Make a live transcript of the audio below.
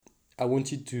I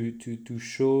wanted to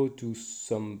show to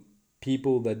some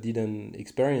people that didn't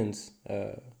experience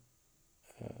a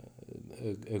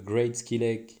great ski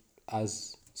lake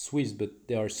as Swiss, but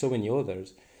there are so many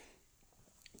others,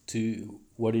 to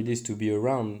what it is to be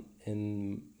around.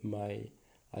 And I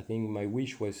think my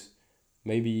wish was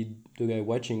maybe the guy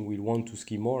watching will want to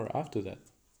ski more after that,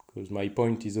 because my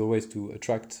point is always to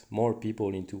attract more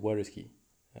people into water ski.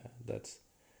 That's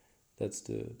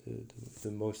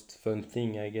the most fun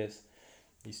thing, I guess,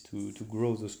 is to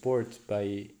grow the sport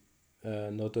by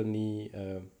not only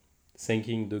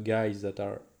thanking the guys that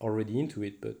are already into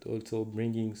it, but also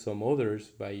bringing some others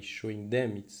by showing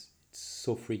them it's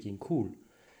so freaking cool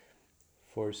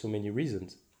for so many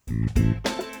reasons.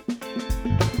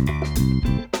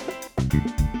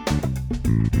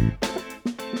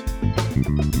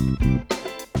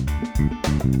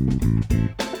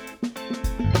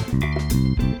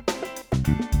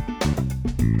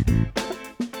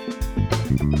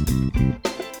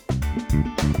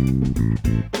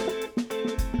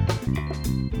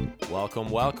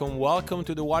 Welcome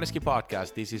to the Waterski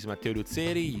podcast. This is Matteo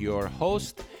Luzzeri, your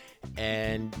host,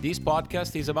 and this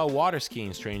podcast is about water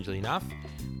skiing, strangely enough.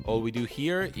 All we do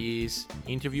here is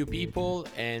interview people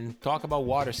and talk about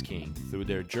water skiing through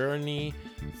their journey,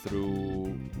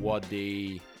 through what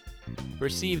they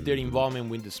perceive their involvement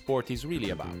with the sport is really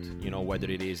about. You know, whether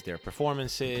it is their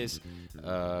performances,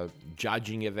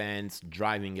 judging events,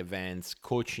 driving events,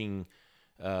 coaching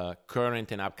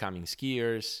current and upcoming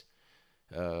skiers,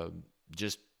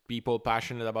 just people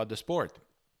passionate about the sport.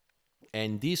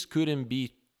 And this couldn't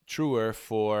be truer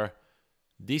for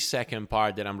this second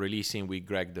part that I'm releasing with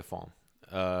Greg Desfond.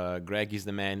 Greg is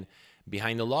the man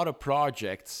behind a lot of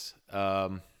projects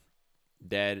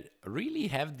that really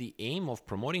have the aim of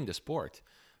promoting the sport,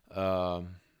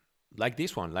 like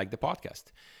this one, like the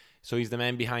podcast. So he's the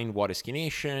man behind Waterski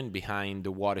Nation, behind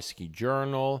the Waterski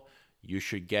Journal. You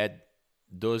should get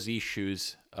those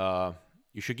issues.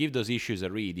 You should give those issues a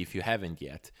read if you haven't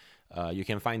yet. You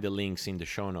can find the links in the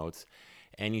show notes.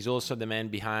 And he's also the man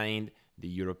behind the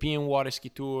European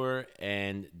Waterski Tour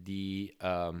and the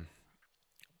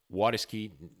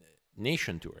Waterski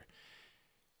Nation Tour.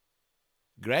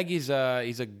 Greg is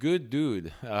a good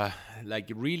dude.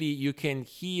 Like really, you can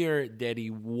hear that he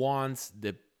wants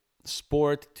the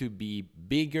sport to be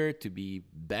bigger, to be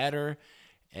better,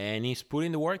 and he's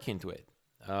putting the work into it.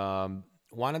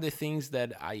 One of the things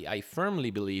that I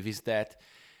firmly believe is that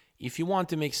if you want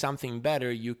to make something better,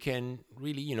 you can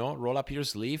really, roll up your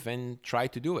sleeve and try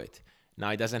to do it.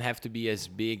 Now, it doesn't have to be as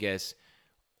big as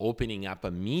opening up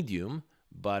a medium,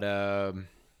 but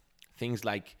things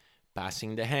like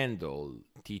passing the handle,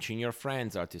 teaching your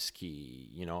friends how to ski,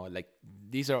 like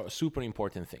these are super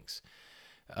important things.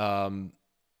 So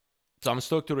I'm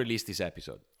stoked to release this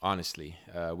episode, honestly.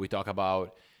 We talk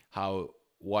about how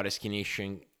Waterski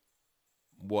Nation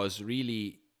was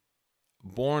really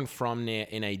born from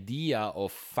an idea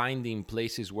of finding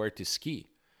places where to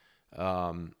ski,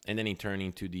 and then it turned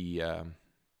into the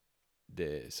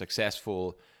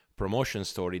successful promotion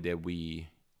story that we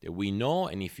know,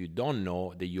 and if you don't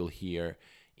know, that you'll hear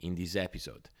in this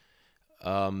episode.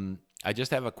 I just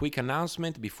have a quick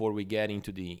announcement before we get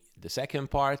into the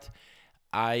second part.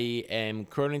 I am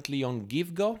currently on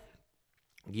GiveGo.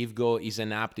 GiveGo is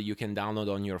an app that you can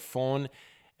download on your phone.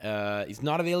 It's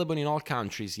not available in all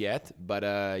countries yet, but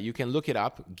you can look it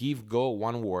up. GiveGo,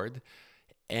 one word,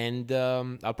 and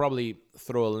I'll probably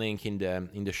throw a link in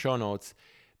the show notes.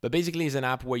 But basically, it's an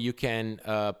app where you can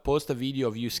post a video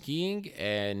of you skiing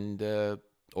and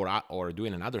or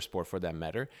doing another sport for that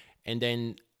matter, and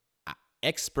then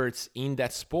experts in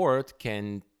that sport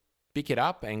can pick it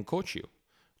up and coach you.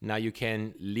 Now you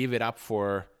can leave it up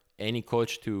for any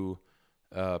coach to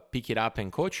pick it up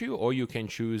and coach you, or you can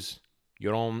choose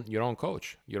your own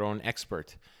coach, your own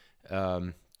expert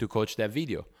to coach that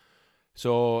video.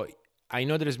 So I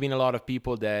know there's been a lot of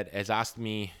people that has asked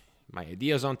me my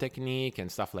ideas on technique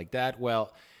and stuff like that.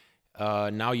 Well,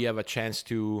 now you have a chance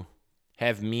to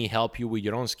have me help you with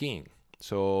your own skiing.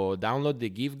 So download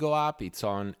the GiveGo app. It's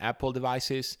on Apple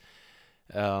devices,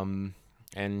 and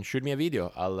shoot me a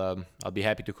video. I'll be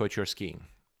happy to coach your skiing.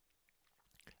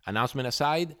 Announcement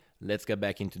aside, let's get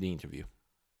back into the interview.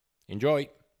 Enjoy.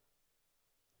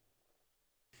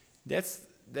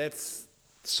 That's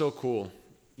so cool,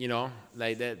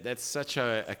 like that's such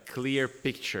a clear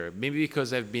picture. Maybe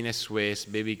because I've been a Swiss,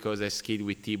 maybe because I skied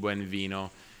with Thibaut and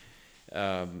Vino,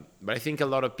 but I think a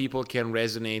lot of people can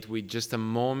resonate with just a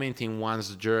moment in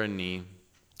one's journey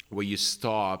where you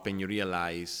stop and you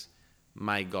realize,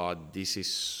 my God, this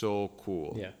is so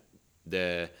cool. Yeah.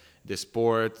 The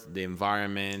sport, the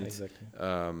environment. Exactly.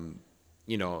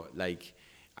 Like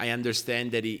I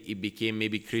understand that it became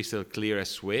maybe crystal clear as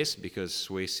Swiss, because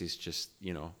Swiss is just,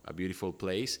 a beautiful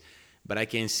place. But I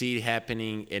can see it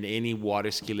happening in any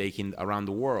water ski lake around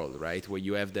the world, right? Where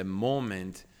you have the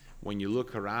moment when you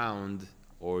look around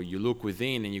or you look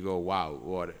within and you go, wow,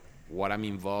 what I'm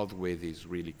involved with is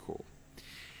really cool.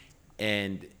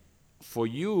 And for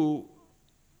you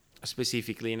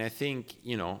specifically, and I think,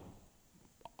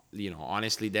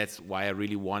 honestly, that's why I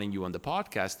really wanted you on the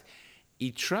podcast.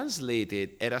 It translated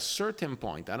at a certain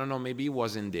point. I don't know, maybe it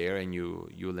wasn't there, and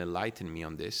you'll enlighten me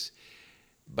on this.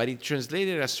 But it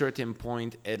translated at a certain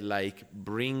point at like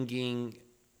bringing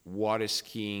water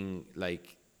skiing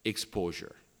like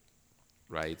exposure,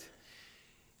 right?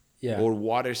 Yeah. Or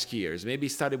water skiers. Maybe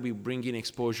it started with bringing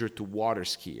exposure to water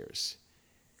skiers.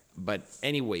 But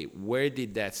anyway, where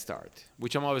did that start?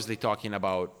 Which I'm obviously talking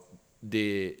about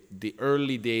the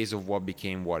early days of what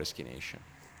became Waterski Nation.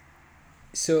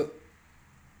 So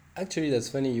actually, that's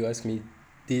funny you ask me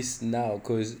this now,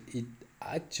 because it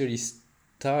actually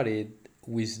started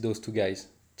with those two guys,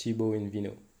 Thibaut and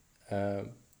Vino.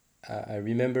 I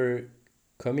remember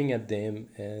coming at them,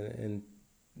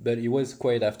 but it was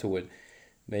quite afterward,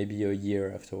 maybe a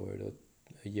year afterward or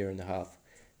a year and a half.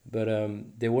 But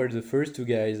they were the first two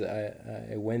guys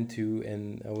I went to,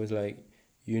 and I was like,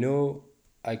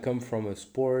 I come from a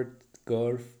sport,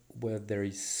 golf, where there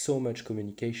is so much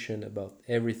communication about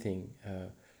everything.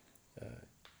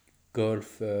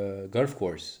 Golf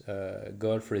course,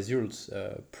 golf results,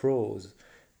 pros,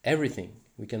 everything.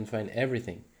 We can find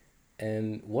everything.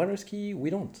 And water ski, we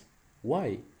don't.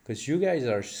 Why? Because you guys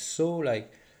are so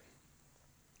like,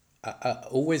 I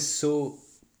always saw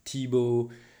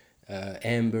Thibaut,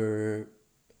 Amber,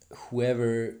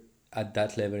 whoever at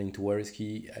that level into water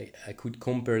ski, I could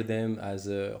compare them as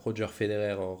Roger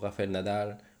Federer or Rafael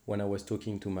Nadal when I was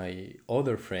talking to my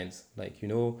other friends. Like,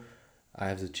 I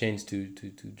have the chance to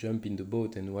jump in the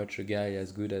boat and watch a guy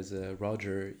as good as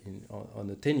Roger on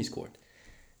the tennis court.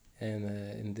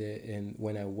 And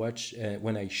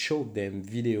when I showed them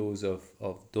videos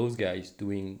of those guys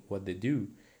doing what they do,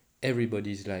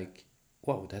 everybody's like,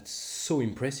 wow, that's so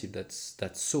impressive. That's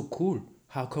so cool.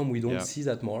 How come we don't see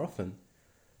that more often?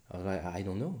 I was like, I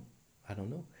don't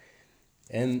know.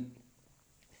 And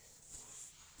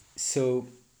so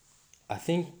I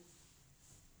think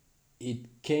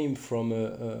it came from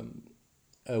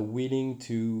a willing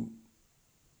to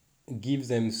give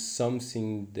them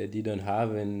something they didn't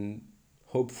have, and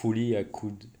hopefully I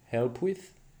could help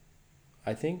with.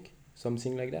 I think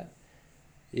something like that.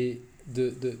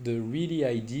 The really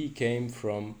idea came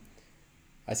from,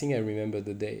 I think I remember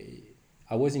the day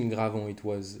I was in Gravon. It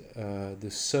was the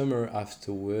summer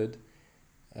afterward.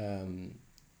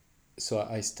 So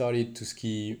I started to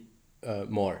ski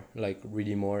more, like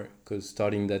really more, because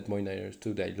starting that point I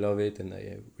understood I love it and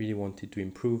I really wanted to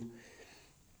improve.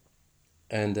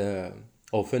 And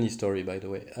funny story, by the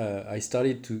way, I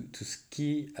started to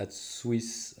ski at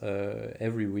Swiss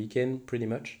every weekend pretty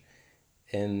much,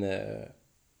 and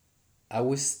I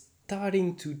was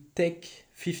starting to take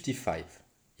 55.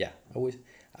 Yeah, I was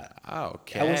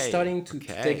starting to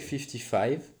take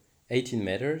 55, 18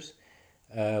 meters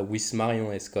with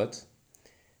Marion Escott.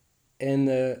 And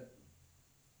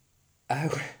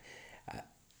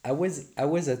I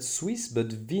was at Swiss,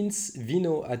 but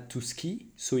Vino had to ski,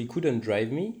 so he couldn't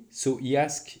drive me. So he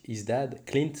asked his dad,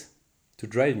 Clint, to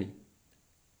drive me.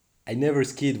 I never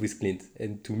skied with Clint,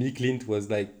 and to me, Clint was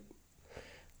like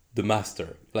the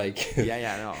master. Like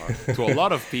no. To a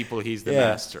lot of people, he's the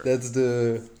master.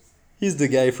 He's the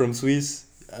guy from Swiss.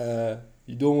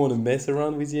 You don't want to mess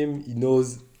around with him. He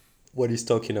knows what he's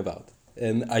talking about.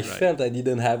 And I felt I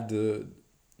didn't have the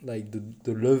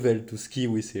level to ski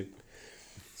with him.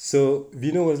 So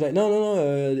Vino was like,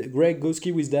 no, Greg, go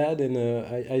ski with dad, and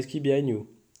I ski behind you.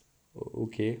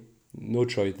 Okay, no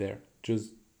choice there.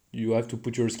 Just you have to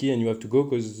put your ski and you have to go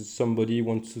because somebody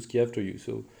wants to ski after you.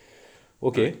 So,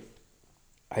 okay,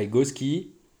 I go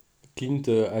ski. Clint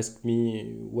asked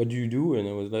me, what do you do? And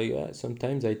I was like,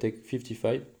 sometimes I take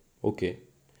 55. Okay.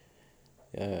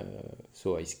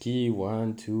 So I ski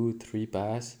 1, 2, 3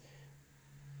 pass.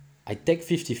 I take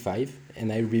 55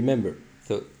 and I remember.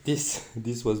 So this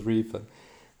was really fun.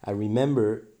 I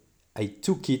remember I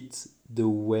took it the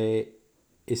way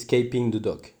escaping the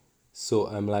dock. So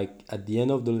I'm like at the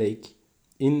end of the lake,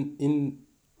 in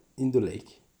the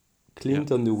lake,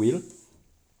 Clint on the wheel,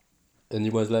 and he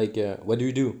was like, "What do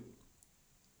you do?"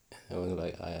 I was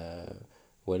like,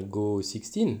 "Well, go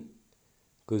 16,"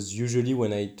 because usually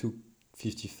when I took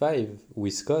 55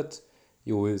 with Scott,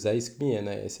 he always asked me, and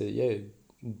I said, "Yeah,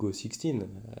 go 16.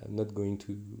 I'm not going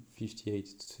to 58.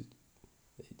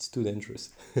 It's too dangerous."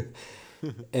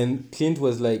 And Clint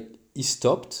was like, he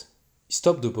stopped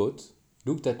the boat,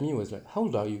 looked at me, was like, "How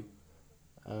old are you?"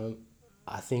 Um,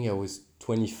 I think I was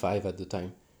 25 at the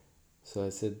time. So I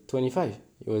said, 25.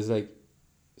 He was like,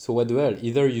 "So what the hell?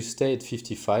 Either you stay at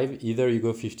 55, either you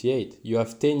go 58. You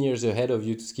have 10 years ahead of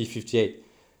you to ski 58."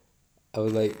 I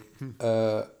was like,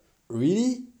 uh,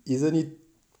 "Really? Isn't it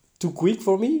too quick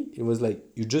for me?" It was like,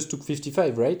 "You just took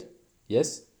 55, right?"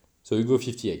 "Yes." "So you go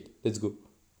 58. Let's go."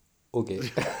 "Okay."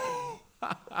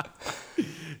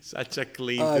 Such a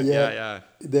Clint. Ah, yeah. Yeah,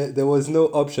 yeah, There was no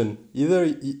option. Either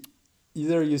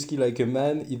you ski like a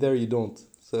man, either you don't.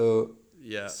 So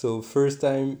yeah. so first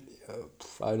time,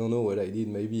 I don't know what I did.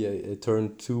 Maybe I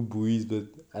turned two buoys, but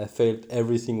I felt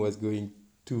everything was going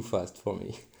too fast for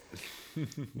me.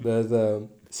 But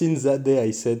since that day,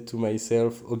 I said to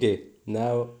myself, okay,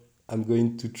 now I'm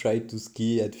going to try to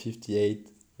ski at 58,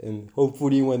 and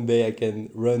hopefully one day I can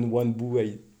run one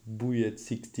buoy at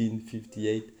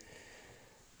 16:58.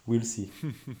 We'll see.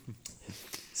 Yeah,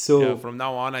 So from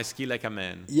now on, I ski like a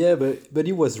man. yeah, but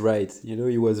he was right.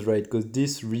 He was right because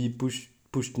this really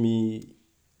pushed me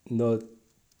not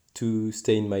to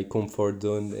stay in my comfort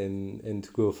zone and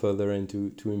to go further and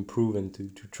to improve and to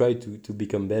try to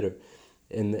become better.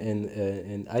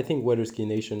 And I think Waterski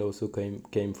Nation also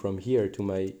came from here to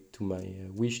my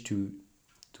wish to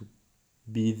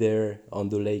be there on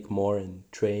the lake more and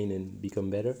train and become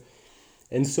better.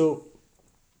 And so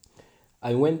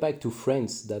I went back to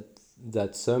France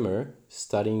that summer,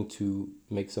 starting to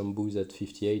make some booze at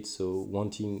 58, so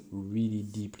wanting really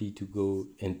deeply to go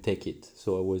and take it.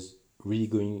 So I was really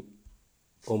going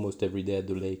almost every day at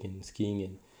the lake and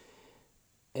skiing,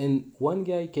 and one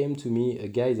guy came to me, a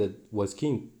guy that was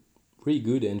skiing pretty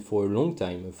good and for a long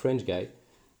time, a French guy,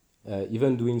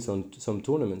 even doing some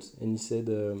tournaments, and he said,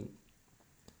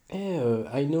 "Hey,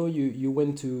 I know you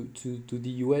went to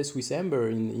the US with Amber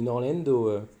in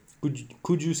Orlando.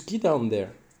 Could you ski down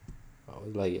there?" I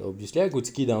was like, "Obviously I could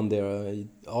ski down there.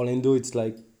 Orlando, it's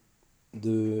like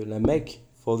the la Mecque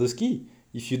for the ski.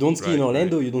 If you don't ski in Right, right.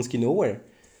 Orlando, you don't ski nowhere."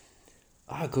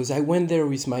 "Ah, because I went there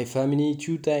with my family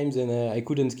 2 times and I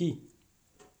couldn't ski."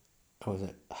 I was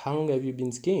like, "How long have you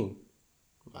been skiing?"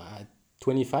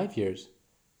 25 years.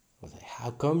 I was like,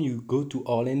 "How come you go to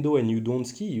Orlando and you don't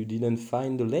ski? You didn't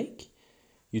find the lake?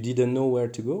 You didn't know where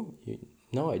to go?"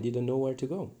 "No, I didn't know where to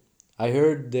go. I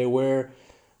heard there were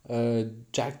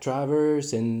Jack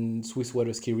Travers and Swiss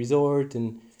Water Ski Resort,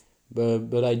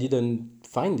 but I didn't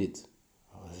find it."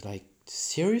 I was like,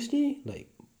 "Seriously? Like,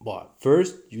 well,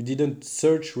 first you didn't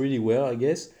search really well, I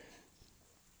guess,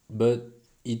 but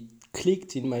it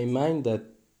clicked in my mind that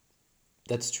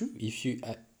that's true. If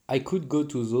I could go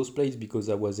to those places because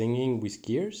I was hanging with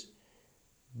skiers,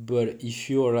 but if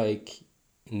you're like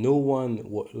no one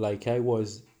like I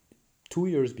was 2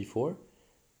 years before,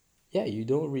 yeah, you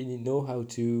don't really know how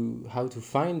to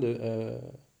find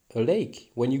a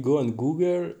lake. When you go on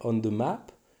Google on the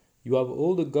map, you have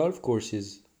all the golf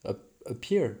courses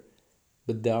appear,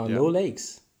 but there are Yeah, no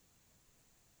lakes.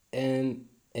 And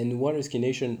water ski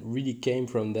nation really came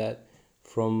from that.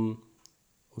 From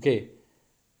okay,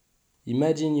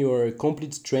 imagine you're a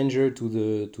complete stranger to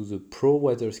the pro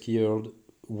water skier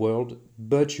world,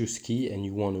 but you ski and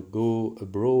you want to go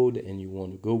abroad and you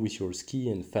want to go with your ski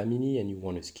and family and you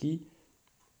want to ski.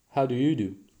 How do you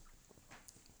do?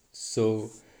 So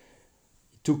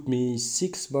it took me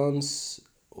 6 months,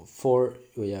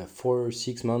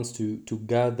 6 months to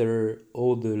gather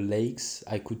all the lakes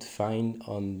I could find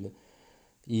on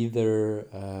either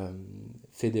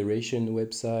federation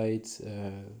websites,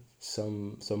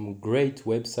 some great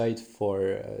websites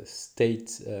for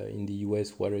states in the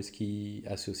US water ski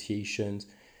associations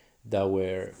that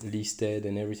were listed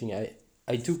and everything.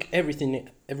 I took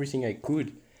everything I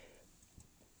could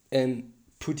and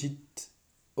put it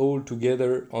all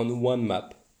together on one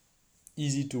map,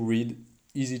 easy to read,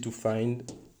 easy to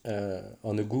find,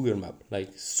 on a Google map, like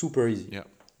super easy. yeah,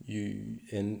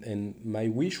 And my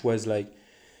wish was like,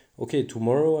 okay,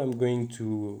 tomorrow I'm going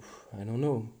to, I don't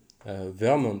know,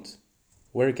 Vermont.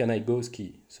 Where can I go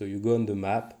ski? So you go on the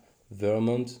map,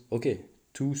 Vermont. Okay,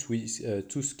 two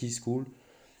ski school.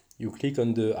 You click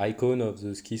on the icon of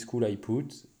the ski school I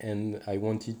put, and I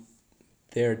wanted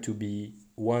there to be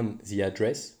one, the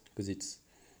address, because it's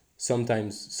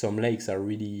sometimes some lakes are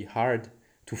really hard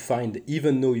to find,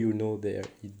 even though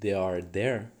they are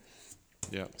there.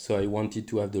 yeah, So I wanted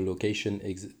to have the location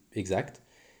exact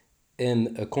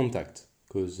and a contact,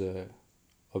 because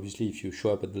obviously if you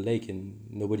show up at the lake and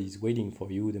nobody's waiting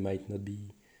for you, there might not be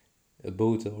a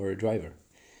boat or a driver.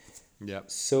 yeah.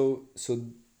 So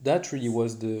that really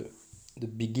was the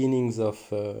beginnings of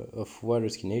water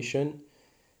ski nation.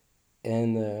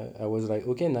 And I was like,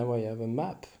 okay, now I have a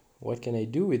map. What can I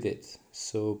do with it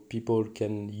so people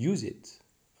can use it?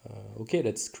 Okay,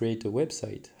 let's create a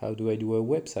website. How do I do a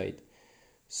website?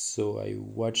 So I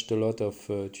watched a lot of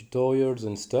tutorials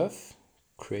and stuff,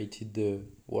 created the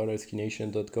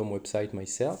waterskination.com website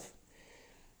myself.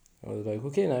 I was like,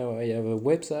 okay, now I have a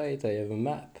website, I have a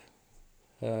map.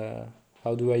 Uh,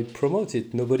 how do I promote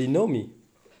it? Nobody know me.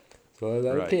 So I was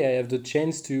like, Right. okay, I have the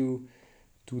chance to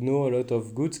know a lot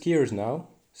of good skiers now.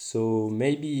 So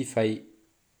maybe if I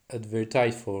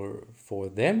advertise for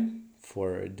them,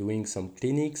 for doing some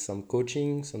clinics, some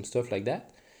coaching, some stuff like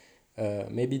that,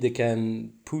 maybe they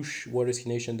can push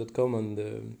waterskination.com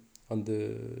on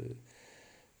the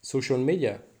social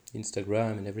media,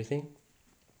 Instagram and everything.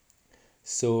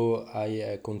 So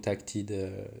I contacted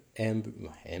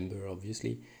Amber,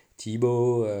 obviously,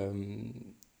 Thibaut,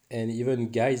 and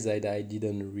even guys that I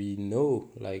didn't really know,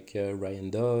 like Ryan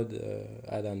Dodd,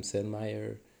 Adam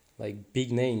Selmayr, like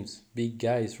big names, big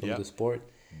guys from Yeah. the sport.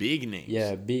 Big names.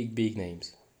 Yeah, big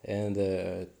names. And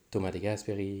Thomas de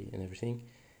Gasperi and everything.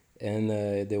 And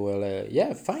they were like,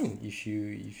 yeah, fine, if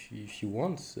you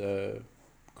want,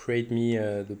 create me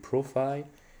the profile,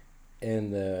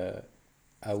 and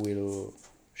I will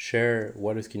share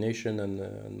Waterski Nation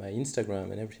on my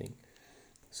Instagram and everything.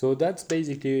 So that's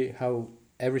basically how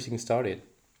everything started.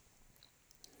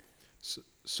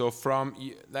 So from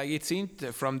like it's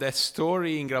from that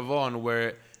story in Gravon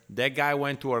where that guy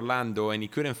went to Orlando and he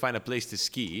couldn't find a place to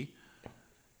ski,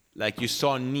 like you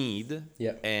saw need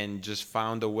Yeah, and just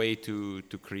found a way to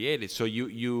create it. So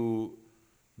you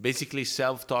basically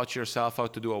self-taught yourself how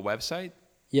to do a website.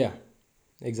 yeah,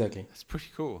 exactly. That's pretty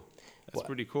cool. That's Well,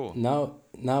 pretty cool. now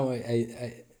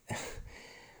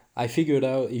I figured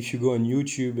out if you go on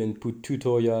YouTube and put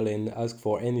tutorial and ask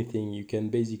for anything, you can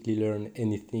basically learn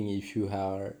anything if you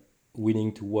are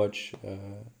willing to watch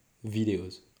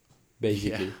videos, Yeah,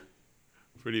 basically.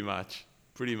 pretty much.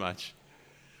 Pretty much.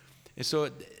 And so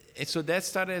that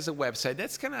started as a website.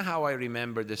 That's kind of how I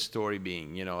remember the story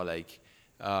being, like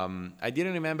I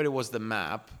didn't remember it was the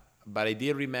map, but I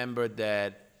did remember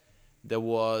that there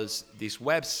was this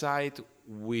website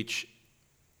which,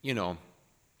 you know,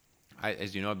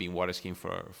 as you know, I've been water skiing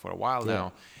for a while Yeah.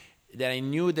 now, that I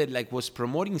knew that like was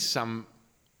promoting some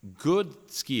good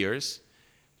skiers,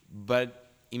 but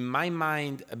in my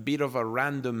mind, a bit of a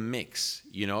random mix,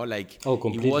 like Oh, it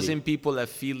completely. wasn't people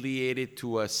affiliated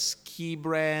to a ski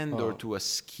brand or Oh, to a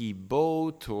ski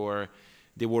boat, or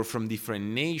they were from different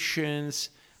nations.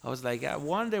 I was like, I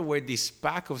wonder where this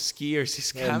pack of skiers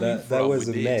is man, coming that from was with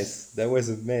a this. mess. That was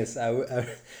a mess.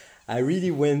 I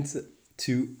really went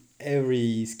to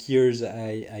every skiers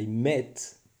I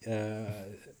met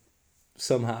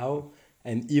somehow,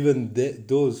 and even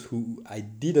those who I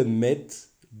didn't met,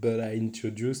 but I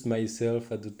introduced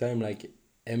myself at the time like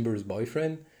Amber's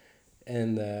boyfriend,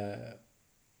 and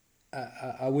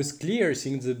I was clear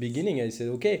since the beginning. I said,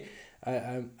 okay,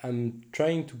 I'm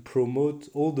trying to promote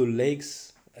all the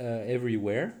lakes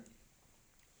everywhere,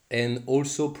 and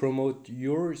also promote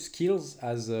your skills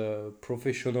as a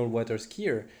professional water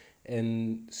skier.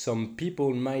 And some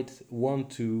people might want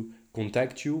to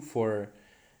contact you for,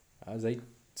 as I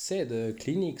said,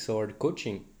 clinics or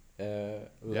coaching. Yeah.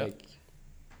 Like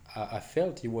I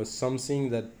felt it was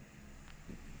something that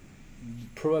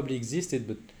probably existed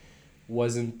but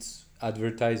wasn't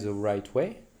advertised the right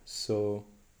way. So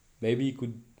maybe it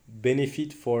could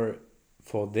benefit for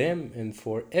them and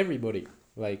for everybody.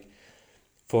 Like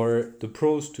for the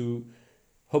pros to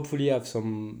hopefully have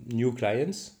some new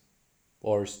clients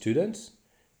or students,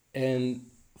 and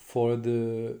for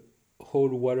the whole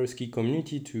water ski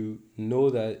community to know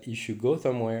that if you go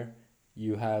somewhere,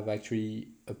 you have actually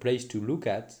a place to look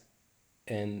at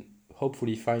and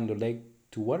hopefully find a lake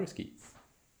to water ski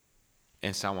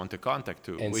And someone to contact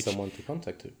to, and which someone to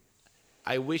contact to.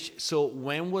 I wish. So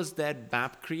when was that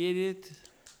map created?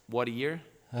 What year?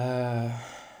 Uh,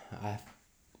 I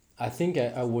I think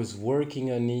I was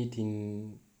working on it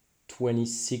in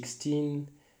 2016,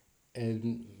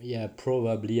 and yeah,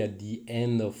 probably at the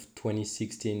end of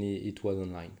 2016 it was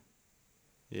online.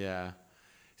 Yeah.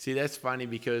 See, that's funny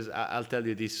because I'll tell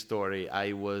you this story.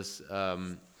 I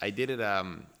dated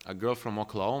a girl from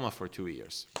Oklahoma for 2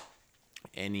 years,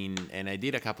 and I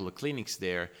did a couple of clinics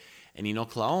there. And in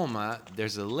Oklahoma,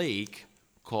 there's a lake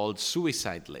called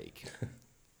Suicide Lake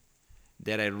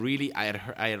that I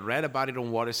had read about it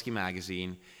on Waterski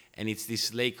magazine, and it's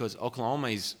this lake because Oklahoma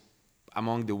is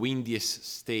among the windiest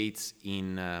states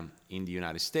in the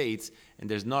United States, and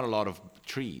there's not a lot of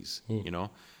trees,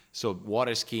 so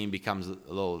water skiing becomes a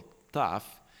little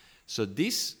tough. So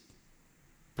this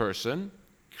person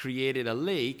created a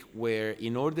lake where,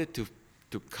 in order to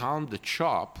count the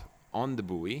chop on the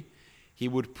buoy, he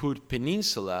would put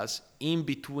peninsulas in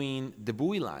between the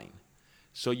buoy line.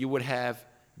 So you would have,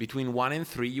 between 1 and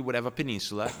 3, you would have a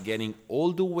peninsula getting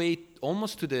all the way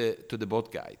almost to the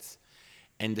boat guides.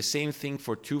 And the same thing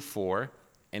for 2-4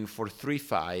 and for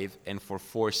 3-5 and for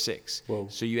 4-6. Whoa.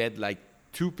 So you had like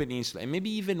 2 peninsulas and maybe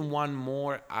even one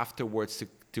more afterwards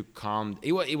to calm.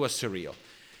 It was surreal.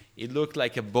 It looked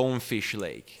like a bonefish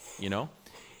lake, you know?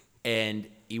 And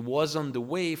it was on the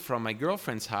way from my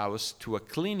girlfriend's house to a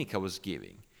clinic I was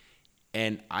giving.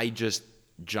 And I just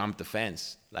jumped the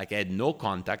fence. Like, I had no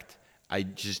contact. I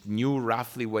just knew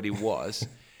roughly what it was.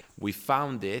 We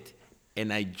found it,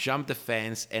 and I jumped the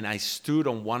fence, and I stood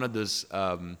on one of those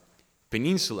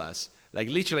peninsulas. Like,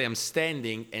 literally, I'm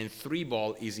standing, and 3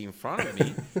 ball is in front of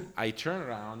me. I turn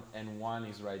around, and 1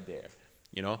 is right there,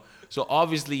 you know? So,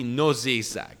 obviously, no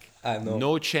zigzag.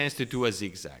 No chance to do a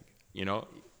zigzag, you know?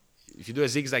 If you do a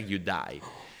zigzag, you die.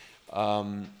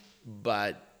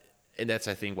 But, and that's,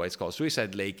 I think, why it's called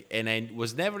Suicide Lake. And I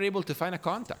was never able to find a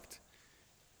contact.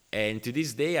 And to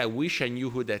this day, I wish I knew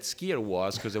who that skier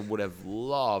was, because I would have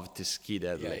loved to ski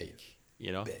that lake,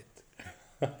 you know?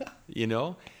 You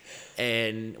know?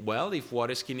 And, well, if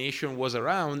Waterski Nation was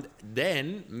around,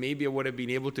 then maybe I would have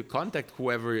been able to contact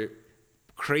whoever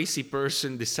crazy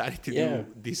person decided to do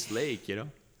this lake, you know?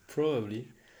 Probably.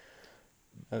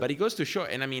 But it goes to show,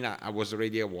 and I mean, I was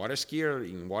already a water skier,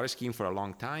 in water skiing for a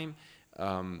long time,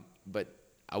 but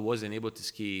I wasn't able to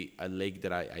ski a lake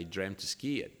that I dreamt to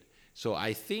ski at. So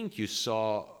I think you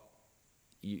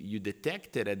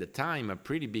detected at the time a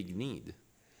pretty big need,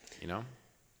 you know?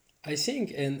 I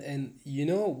think, and you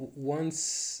know,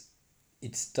 once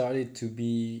it started to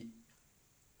be,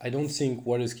 I don't think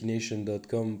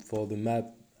waterskination.com for the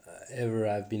map ever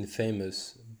have been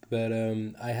famous, but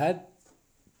I had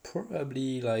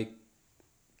probably like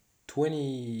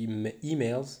 20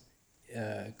 emails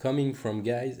coming from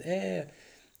guys. Hey,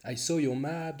 I saw your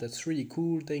map, that's really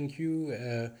cool, thank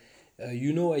you.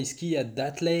 You know, I ski at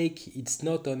that lake, it's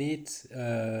not on it,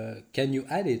 can you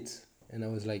add it? And I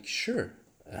was like, sure.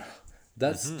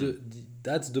 That's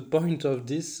the point of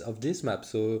this map.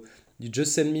 So you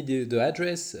just send me the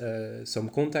address, some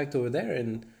contact over there,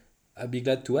 and I'll be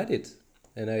glad to add it.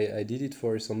 And I did it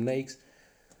for some lakes.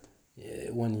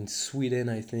 One in Sweden,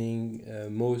 I think,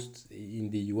 most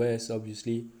in the US,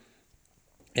 obviously.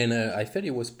 And I felt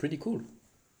it was pretty cool.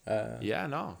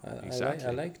 Exactly.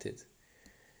 I liked it.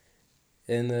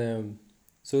 And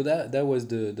so that was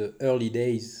the early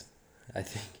days, I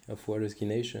think, of Waterski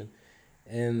Nation.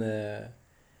 And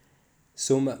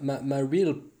so my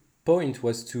real point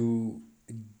was to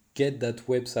get that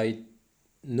website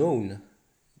known,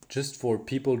 just for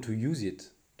people to use it,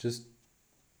 just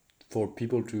for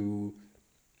people to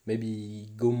maybe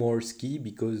go more ski,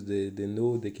 because they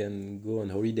know they can go on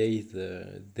holidays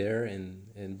there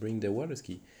and bring their water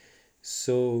ski.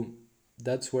 So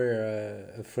that's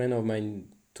where a friend of mine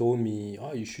told me,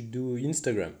 oh, you should do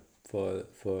Instagram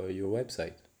for your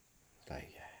website.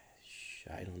 Like,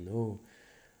 I don't know.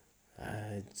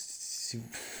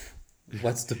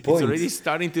 What's the point? It's already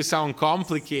starting to sound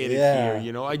complicated here,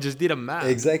 you know? I just did a map.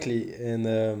 Exactly.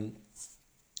 And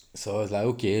so I was like,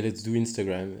 okay, let's do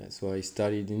Instagram. So I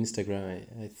started Instagram,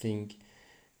 I think,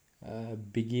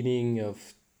 beginning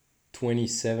of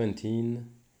 2017.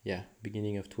 Yeah,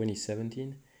 beginning of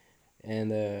 2017.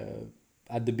 And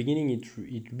at the beginning, it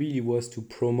really was to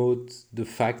promote the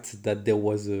fact that there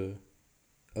was a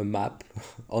map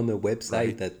on a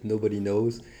website that nobody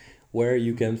knows, where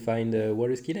you can find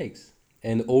water ski lakes,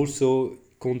 and also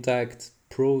contact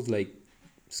pros like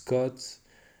Scott,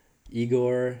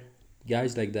 Igor,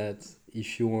 guys like that,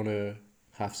 if you want to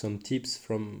have some tips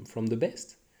from the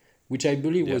best, which I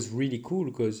believe was really cool,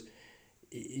 because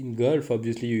in golf,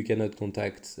 obviously, you cannot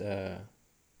contact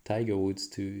Tiger Woods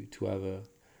to have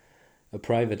a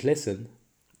private lesson,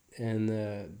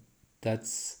 and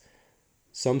that's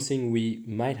something we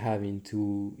might have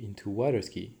into water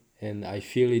ski. And I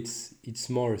feel it's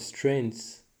more a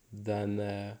strength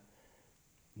than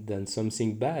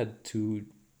something bad, to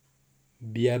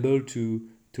be able to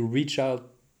reach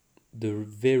out the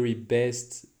very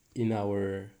best in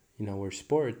our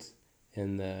sport,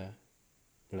 and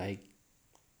like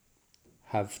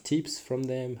have tips from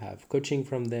them, have coaching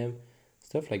from them,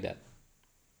 stuff like that.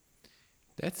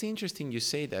 That's interesting you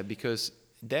say that, because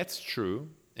that's true.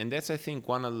 And that's, I think,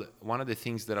 one of the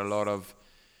things that a lot of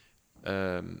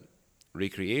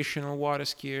recreational water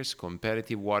skiers,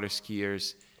 competitive water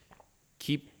skiers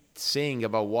keep saying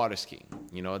about water skiing.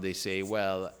 You know, they say,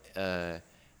 well,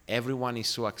 everyone is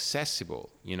so accessible,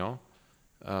 you know?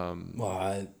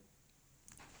 Well,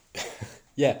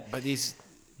 Yeah, but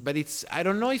it's I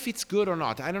don't know if it's good or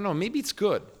not. I don't know. Maybe it's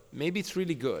good. Maybe it's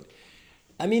really good.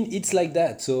 I mean, it's like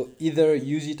that. So either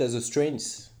use it as a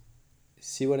strength.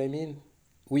 See what I mean?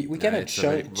 We cannot It's a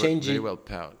very change very it well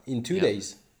put. in two Yeah.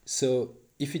 days. So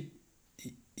if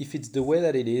it's the way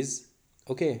that it is,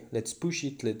 okay, let's push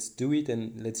it, let's do it,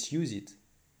 and let's use it.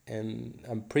 And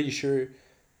I'm pretty sure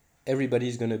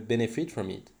everybody's gonna benefit from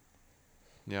it.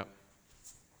 Yeah.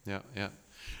 Yeah. Yeah.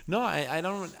 No, I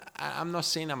don't. I'm not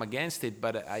saying I'm against it,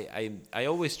 but I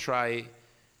always try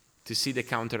to see the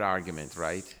counter argument,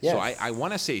 right? So Yeah, I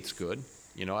want to say it's good.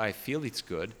 I feel it's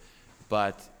good,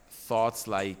 but thoughts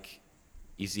like,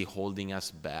 is he holding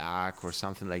us back or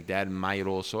something like that might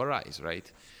also arise,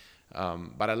 right?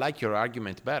 But I like your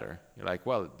argument better. You're like,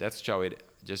 well, that's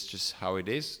just how it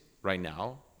is right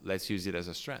now. Let's use it as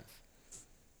a strength.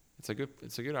 It's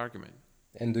a good argument.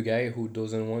 and the guy who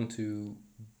doesn't want to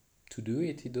do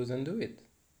it, he doesn't do it.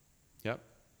 Yep.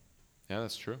 Yeah,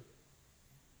 that's true.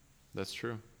 That's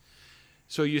true.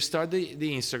 So you start the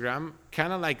Instagram,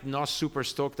 kind of like not super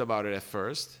stoked about it at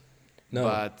first, No,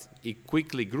 but it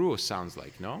quickly grew, sounds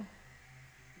like, no?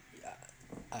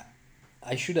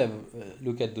 I should have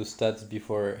looked at those stats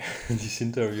before this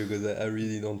interview because I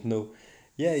really don't know.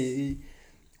 Yeah,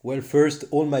 well, first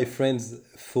all my friends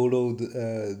followed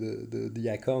the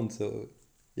account, so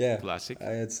yeah, Classic.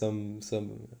 I had some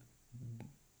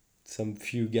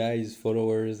few guys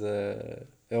followers,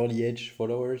 early age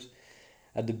followers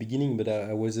at the beginning, but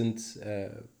I wasn't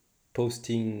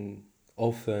posting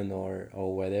often or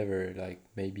whatever, like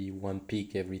maybe one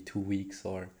pic every 2 weeks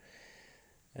or.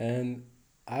 And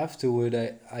afterward,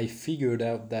 I figured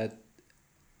out that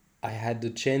I had the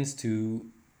chance to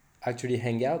actually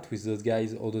hang out with those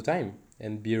guys all the time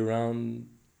and be around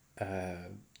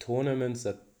tournaments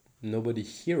that nobody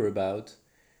hear about.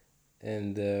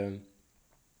 And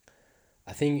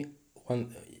I think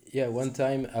one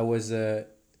time I was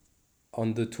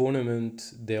on the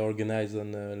tournament they organized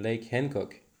on Lake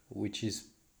Hancock, which is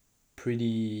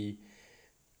pretty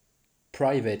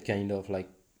private, kind of like.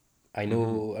 I Mm-hmm.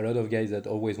 know a lot of guys that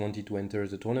always wanted to enter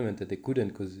the tournament that they couldn't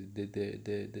because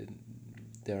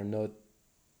there are not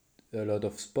a lot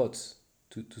of spots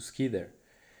to ski there.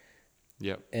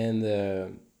 Yep.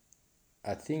 And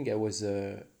I think I was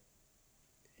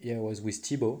with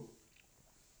Thibaut,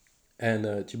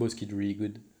 and Thibaut skied really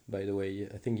good, by the way.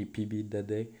 I think he PB'd that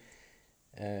day.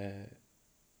 Uh,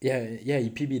 yeah, he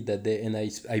PB'd that day, and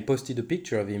I posted a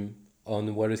picture of him on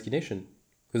Waterski Nation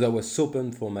because I was so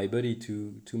pumped for my buddy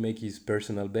to make his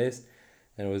personal best,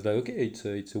 and I was like, okay, it's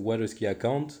a Waterski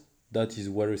account. That is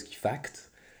Waterski fact.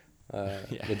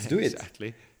 Yeah, Let's do it.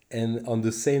 exactly. And on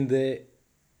the same day,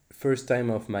 first time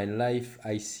of my life,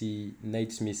 I see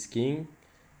Nate Smith skiing,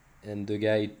 and the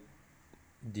guy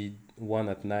did 1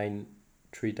 at 9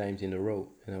 3 times in a row,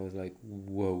 and I was like,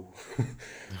 whoa,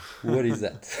 what is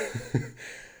that?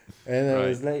 And I Right.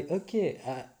 was like, okay,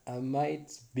 I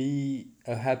might be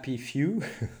a happy few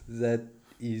that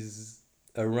is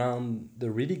around the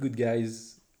really good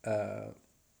guys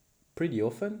pretty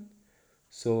often.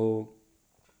 So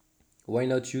why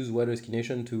not use Water Ski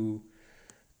Nation to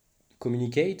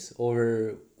communicate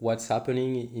over what's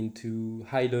happening into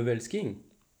high level skiing?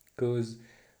 Because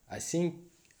I think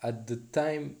at the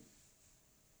time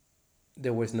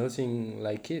there was nothing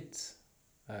like it.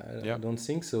 I Yep. don't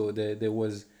think so. There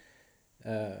was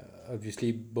uh,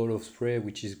 obviously ball of spray,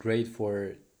 which is great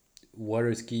for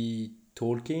water ski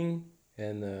talking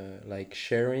and like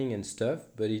sharing and stuff,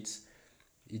 but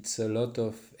it's a lot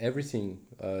of everything,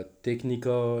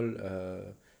 technical,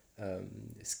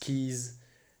 skis,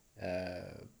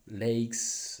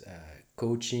 lakes,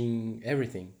 coaching,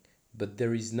 everything. But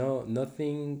there is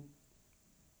nothing,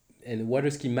 and water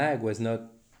ski mag was not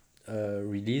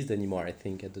released anymore, I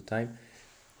think, at the time.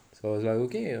 So I was like,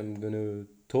 okay, I'm gonna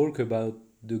talk about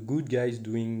the good guys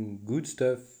doing good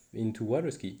stuff into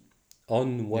water ski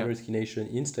on Yep. Water Ski Nation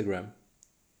Instagram,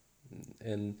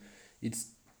 and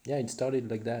it's it started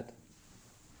like that.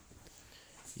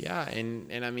 Yeah,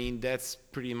 and I mean that's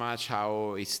pretty much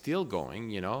how it's still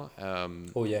going.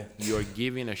 Oh yeah, You're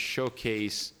giving a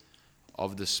showcase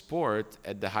of the sport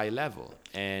at the high level,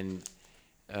 and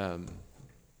um,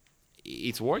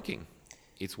 it's working.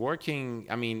 It's working.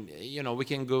 I mean, we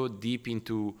can go deep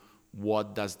into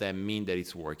what does that mean that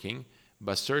it's working,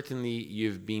 but certainly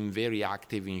you've been very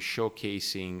active in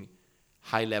showcasing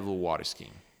high level water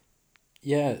skiing.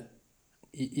 yeah.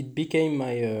 It became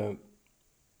my.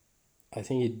 I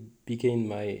think it became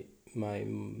my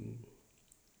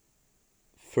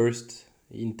first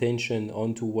intention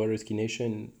onto Water Ski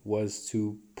Nation was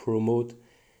to promote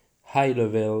high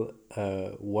level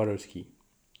water ski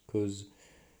because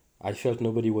I felt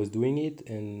nobody was doing it,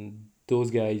 and those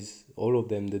guys, all of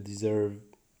them, they deserve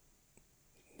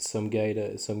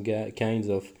kinds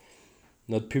of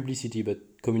not publicity but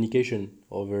communication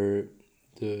over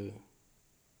the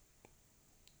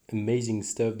amazing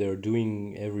stuff they're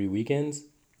doing every weekend.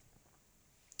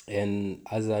 And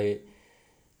as I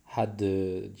had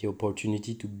the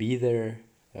opportunity to be there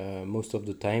most of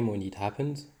the time when it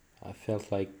happened, I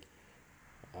felt like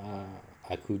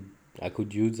I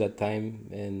could use that time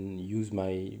and use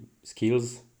my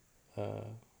skills,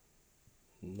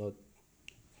 not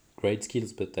great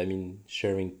skills, but I mean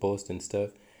sharing posts and stuff,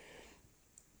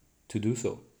 to do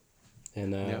so.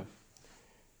 And Yeah.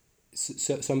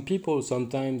 some people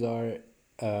sometimes are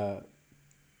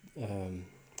um,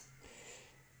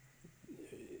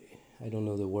 I don't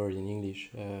know the word in English,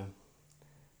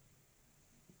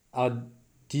 are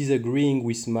disagreeing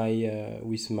with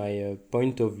my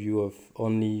point of view of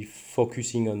only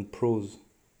focusing on pros.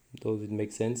 Does it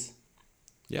make sense?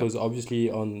 Yeah. Because obviously,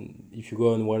 if you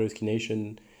go on Waterski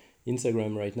Nation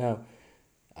Instagram right now,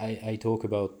 I talk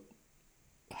about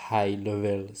high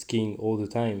level skiing all the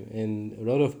time, and a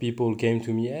lot of people came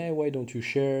to me, hey, why don't you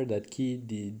share that kid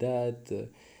did that,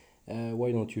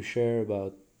 why don't you share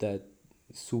about that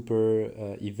super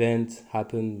event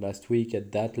happened last week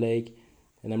at that lake?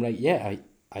 And I'm like, yeah,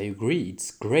 I agree,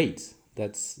 it's great,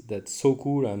 that's so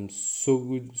cool, I'm so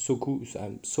good, so cool,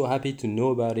 I'm so happy to know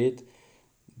about it,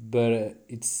 but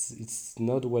it's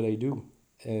not what I do.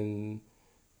 And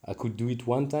I could do it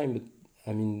one time, but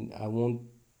I mean, I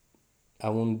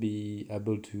won't be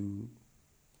able to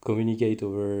communicate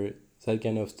over that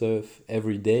kind of stuff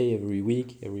every day, every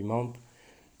week, every month.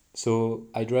 So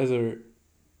I'd rather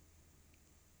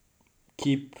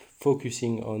keep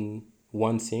focusing on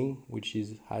one thing, which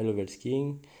is high level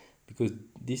skiing, because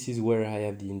this is where I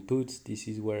have the inputs, this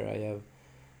is where I have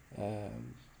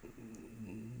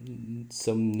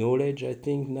some knowledge, I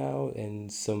think, now,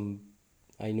 and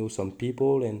I know some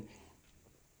people, and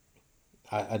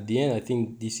at the end, I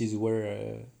think this is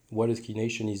where Waterski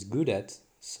Nation is good at.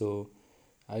 So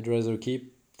I'd rather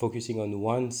keep focusing on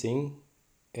one thing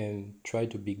and try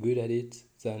to be good at it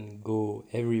than go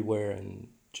everywhere and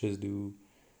just do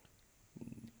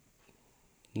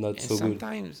not And so good.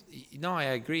 sometimes, no, I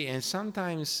agree. And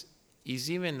sometimes it's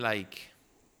even like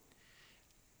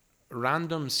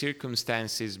random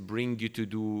circumstances bring you to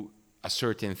do a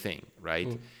certain thing,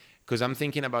 right? Because I'm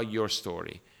thinking about your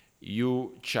story.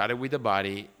 You chatted with a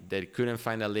buddy that couldn't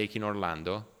find a lake in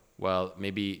Orlando. Well,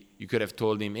 maybe you could have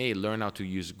told him, hey, learn how to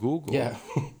use Google. Yeah.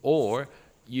 Or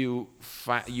you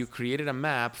created a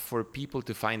map for people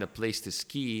to find a place to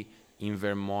ski in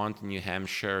Vermont, New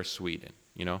Hampshire, Sweden,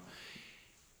 you know?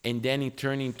 And then it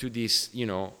turned into this,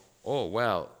 oh,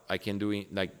 well, I can do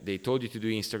it. Like they told you to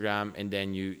do Instagram, and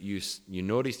then you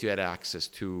noticed you had access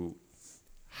to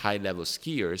high level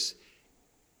skiers,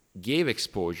 gave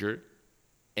exposure,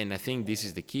 and I think this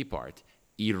is the key part.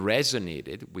 It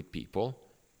resonated with people,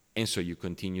 and so you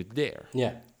continued there,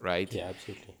 Yeah. right? Yeah,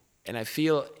 absolutely. And I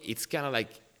feel it's kind of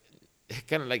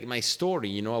like my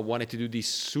story. I wanted to do this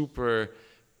super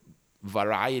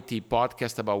variety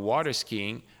podcast about water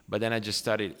skiing, but then I just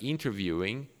started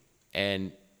interviewing,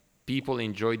 and people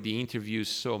enjoyed the interviews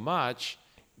so much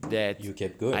that You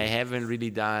kept I going. haven't really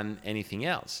done anything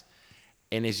else.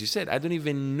 And as you said, I don't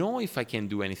even know if I can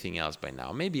do anything else by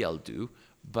now. Maybe I'll do,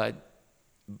 but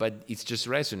it's just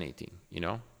resonating,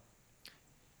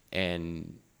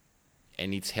 and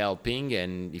it's helping,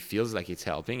 and it feels like it's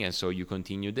helping, and so you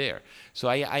continue there. So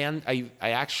I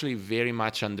actually very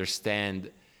much understand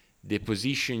the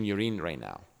position you're in right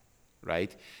now,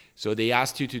 right? So they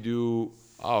asked you to do,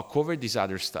 cover this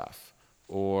other stuff,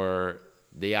 or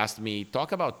they asked me,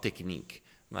 talk about technique.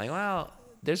 I'm like, well,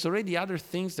 there's already other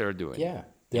things they're doing, Yeah.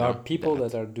 There are people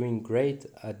that are doing great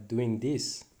at doing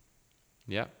this,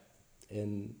 Yeah,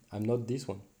 and I'm not this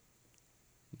one.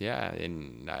 yeah,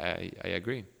 and I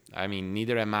agree. I mean,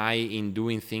 neither am I in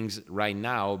doing things right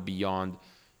now beyond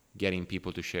getting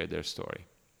people to share their story.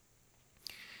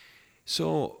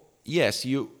 So yes,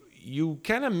 you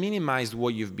kind of minimized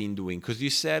what you've been doing because you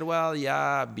said, well,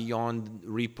 yeah, beyond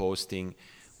reposting.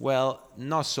 Well,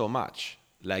 not so much.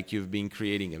 Like you've been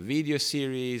creating a video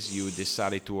series, you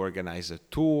decided to organize a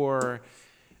tour,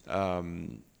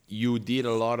 you did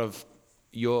a lot of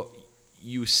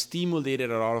you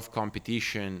stimulated a lot of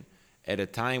competition at a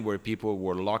time where people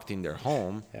were locked in their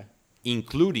home, Yeah.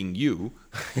 including you,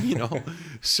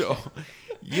 So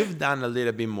you've done a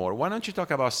little bit more. Why don't you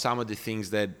talk about some of the things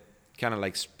that kind of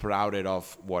like sprouted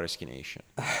off Waterski Nation?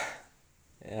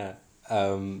 Yeah.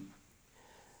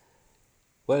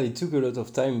 Well, it took a lot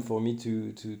of time for me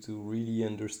to really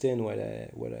understand what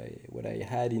I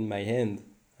had in my hand,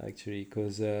 actually,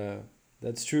 because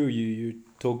that's true. You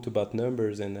talked about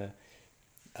numbers, and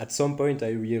at some point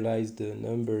I realized the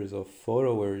numbers of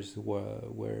followers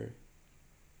were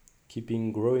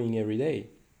keeping growing every day.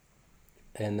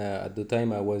 And at the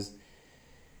time, I was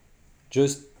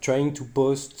just trying to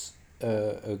post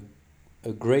a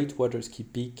great water ski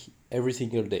peak every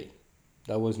single day.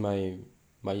 That was my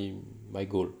my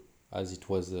goal. As it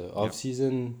was Yeah. off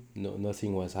season,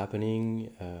 nothing was happening.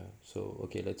 So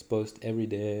okay, let's post every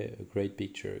day a great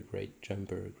picture, a great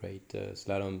jumper, a great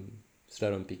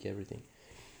slalom peak, everything.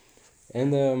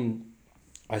 And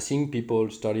I think people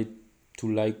started to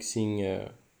like seeing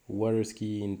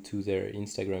Waterski into their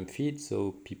Instagram feed, so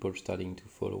people starting to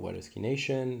follow Waterski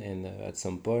Nation, and at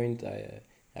some point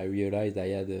I realized I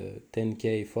had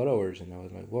 10K followers, and I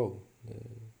was like, whoa,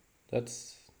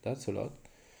 that's a lot.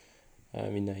 I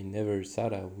mean, I never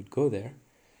thought I would go there.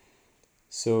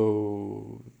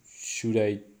 So should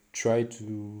I try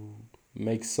to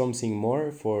make something more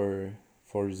for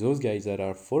those guys that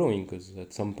are following? Because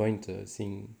at some point,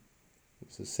 seeing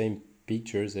the same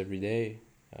pictures every day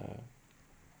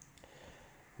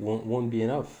won't be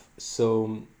enough.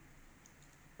 So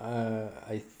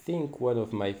I think one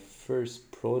of my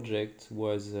first project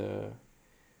was a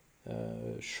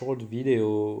short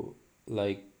video,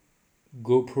 like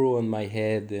GoPro on my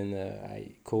head, and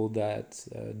I called that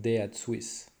Day at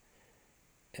Swiss.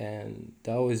 And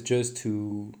that was just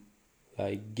to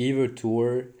like give a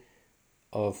tour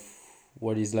of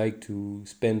what it's like to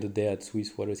spend the day at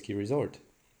Swiss water ski resort.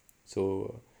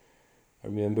 So I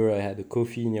remember I had a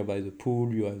coffee nearby the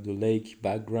pool. You have the lake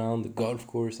background, the golf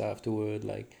course afterward,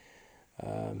 like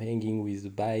hanging with the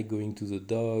bike, going to the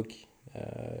dock,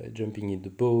 jumping in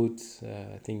the boat.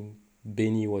 I think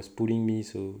Benny was pulling me.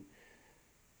 So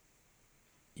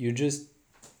you just,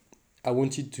 I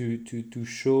wanted to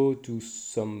show to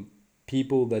some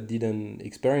people that didn't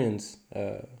experience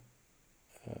a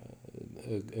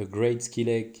great ski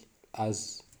lake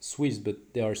as Swiss,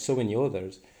 but there are so many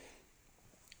others,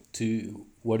 to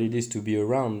what it is to be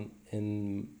around.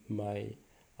 And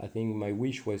I think my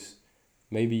wish was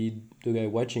maybe the guy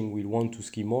watching will want to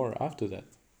ski more after that,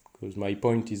 because my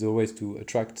point is always to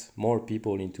attract more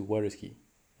people into water ski.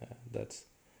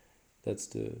 That's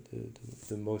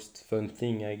the most fun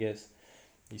thing, I guess,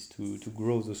 is to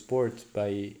grow the sport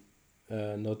by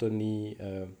not only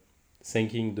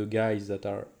thanking the guys that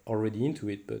are already into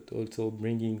it, but also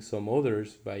bringing some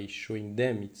others by showing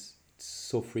them it's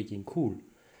so freaking cool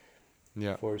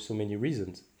Yeah. for so many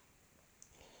reasons.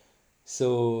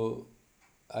 So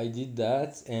I did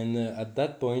that, and at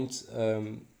that point,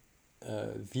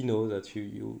 Vino, that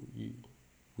you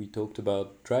we talked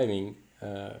about driving,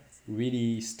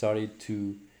 really started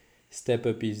to step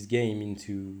up his game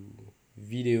into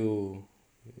video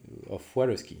of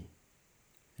water ski.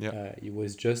 Yeah. He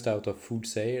was just out of Full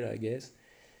Sail, I guess,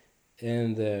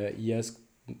 and he asked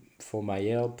for my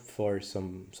help for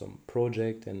some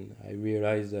project, and I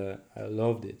realized I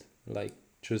loved it. Like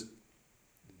just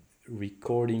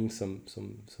recording some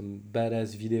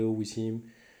badass video with him.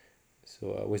 So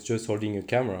I was just holding a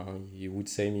camera. He would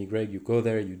say me, Greg, you go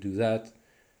there, you do that.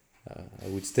 I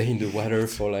would stay in the water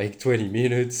for like 20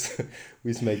 minutes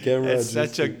with my camera. That's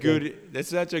Just such a good that's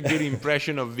such a good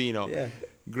impression of Vino. yeah,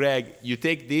 Greg, you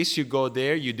take this, you go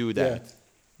there, you do yeah. that.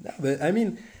 No, but I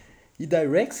mean, he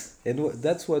directs, and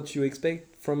that's what you expect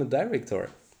from a director.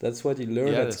 That's what he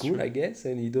learned Yeah, at that's school, true. I guess,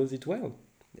 and he does it well.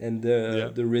 And Yeah.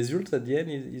 the result at the end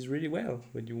is really well.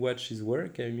 When you watch his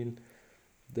work, I mean,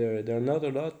 there are not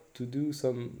a lot to do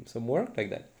some work like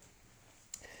that.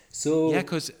 Yeah, So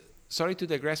cuz sorry to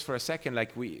digress for a second,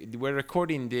 like we're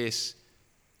recording this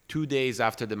 2 days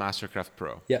after the Mastercraft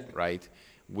Pro, yeah, right?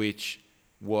 Which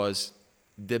was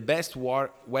the best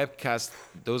webcast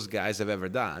those guys have ever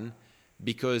done,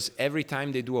 because every time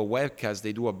they do a webcast,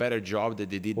 they do a better job than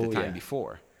they did the oh time yeah,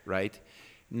 before, right?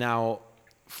 Now,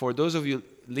 for those of you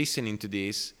listening to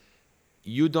this,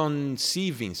 you don't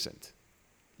see Vincent.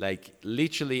 Like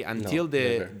literally no, until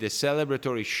never. the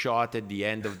celebratory shot at the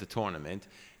end of the tournament,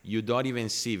 you don't even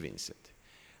see Vincent.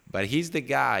 But he's the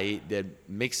guy that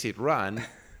makes it run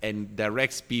and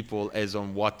directs people as on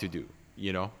what to do,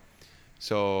 you know?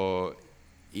 So,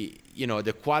 you know,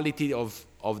 the quality of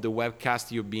the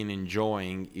webcast you've been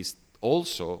enjoying is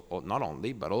also, or not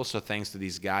only, but also thanks to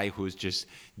this guy who's just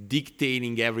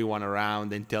dictating everyone around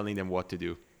and telling them what to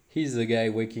do. He's the guy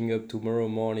waking up tomorrow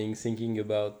morning thinking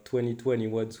about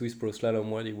 2021 Swiss Pro Slalom,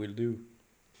 what he will do,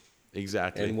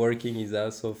 Exactly. and working his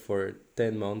ass off for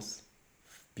 10 months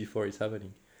before it's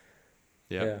happening.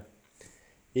 Yeah.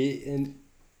 Yeah. And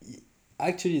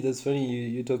Actually, that's funny.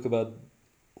 You talk about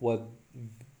what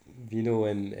Vino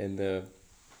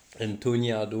and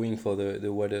Tony are doing for the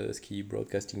Waterski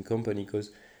broadcasting company,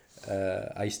 because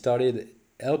I started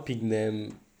helping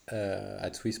them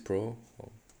at Swiss Pro.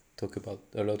 I'll talk about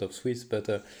a lot of Swiss, but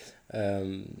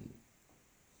um,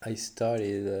 I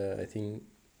started I think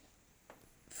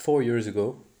 4 years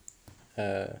ago.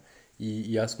 Uh,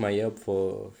 he asked my help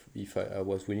for if I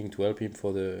was willing to help him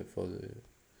for the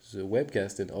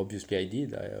webcast, and obviously I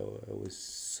did. I was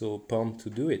so pumped to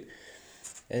do it,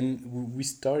 and we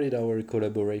started our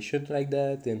collaboration like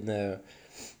that, and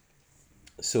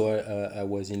so I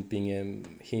was helping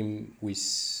him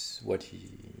with what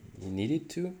he needed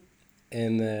to,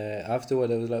 and afterward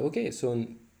I was like, okay, so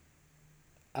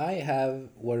I have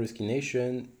Waterski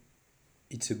Nation.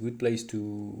 It's a good place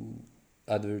to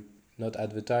advert not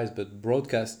advertise but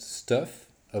broadcast stuff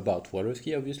about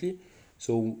Waterski, obviously.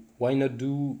 So why not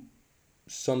do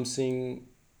something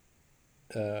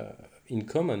uh, in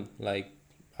common? Like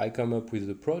I come up with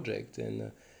the project,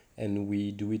 and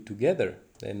we do it together.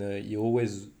 And he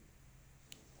always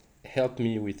helped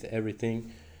me with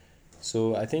everything.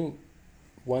 So I think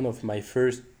one of my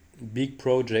first big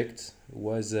projects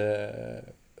was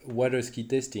water ski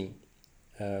testing.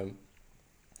 Um,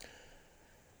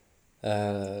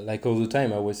 like all the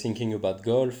time, I was thinking about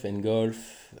golf, and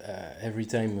golf. Every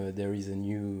time there is a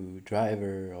new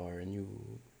driver or a new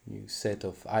set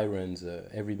of irons,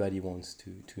 everybody wants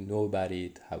to know about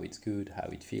it, how it's good, how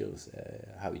it feels,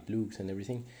 how it looks, and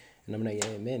everything. And I'm like,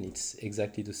 hey, man, it's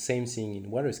exactly the same thing in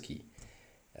water ski.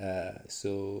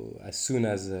 So as soon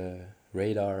as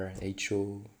Radar,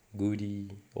 HO, Goody,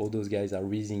 all those guys are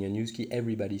releasing a new ski,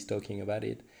 everybody's talking about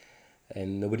it,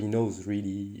 and nobody knows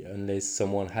really unless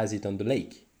someone has it on the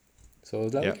lake. So I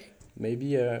was like, Yeah. okay,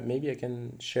 maybe I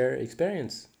can share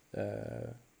experience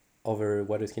over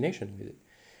water ski nation with it.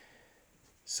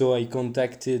 So I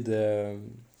contacted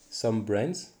some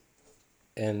brands,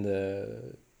 and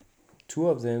two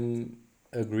of them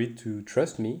agreed to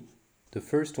trust me. The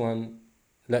first one,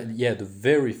 like, yeah, the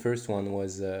very first one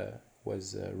was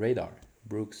Radar.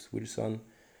 Brooks Wilson,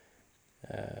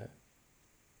 uh,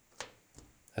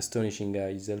 astonishing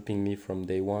guy. He's helping me from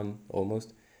day one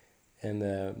almost, and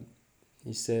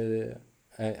he said,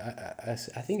 I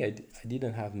think I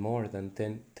didn't have more than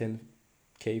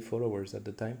 10K followers at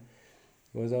the time.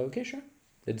 He was like, okay, sure,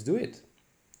 let's do it.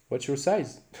 What's your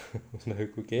size? I was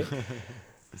like, okay,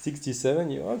 67.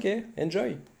 You okay?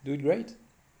 Enjoy, do it great.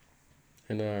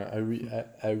 And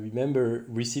I remember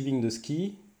receiving the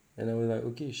ski, and I was like,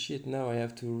 okay, shit, now I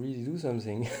have to really do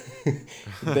something. It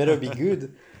better be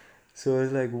good. So I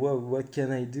was like, whoa, what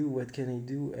can I do? What can I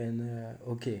do? And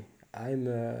okay, I'm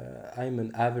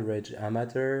an average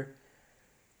amateur.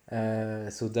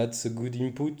 So that's a good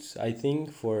input, I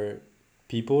think, for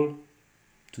people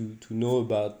to know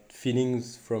about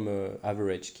feelings from a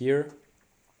average skier.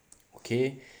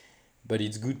 Okay, but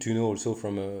it's good to know also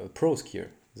from a pro skier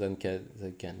that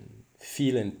can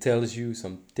feel and tells you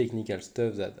some technical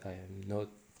stuff that I am not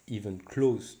even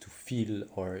close to feel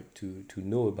or to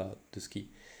know about the ski.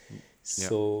 Yeah.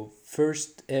 So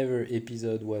first ever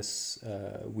episode was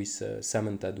with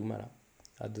Samantha Dumala.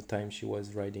 At the time she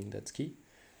was riding that ski,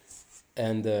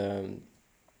 and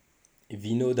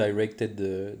Vino directed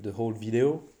the whole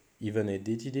video, even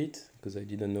edited it because I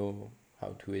didn't know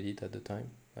how to edit at the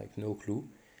time, like no clue,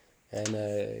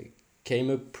 and came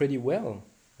up pretty well.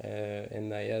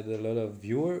 And I had a lot of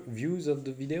views of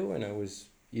the video, and I was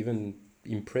even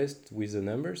impressed with the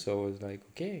numbers. So I was like,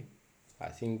 okay, I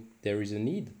think there is a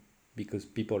need because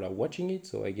people are watching it.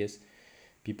 So I guess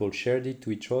people shared it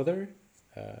to each other.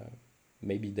 Uh,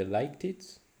 Maybe they liked it.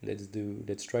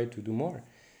 Let's try to do more.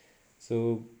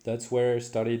 So that's where I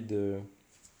started the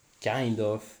kind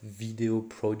of video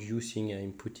producing.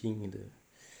 I'm putting the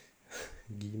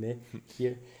guillemets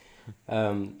here.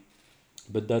 Um,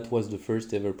 but that was the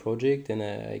first ever project, and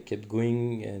I kept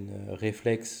going. And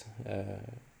Reflex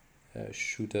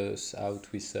shoot us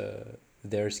out with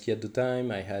their ski at the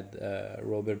time. I had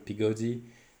Robert Pigozzi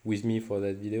with me for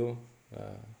that video.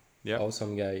 Yeah.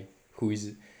 Awesome guy who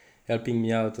is helping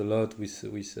me out a lot with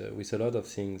a lot of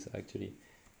things actually,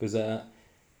 because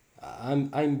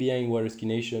I'm behind Waterski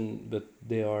Nation, but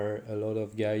there are a lot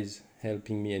of guys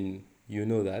helping me, and you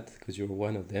know that because you're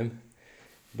one of them.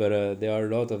 But there are a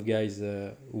lot of guys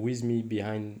with me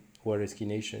behind Waterski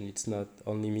Nation. It's not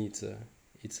only me.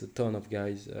 It's a ton of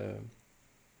guys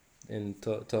and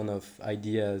ton of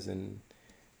ideas, and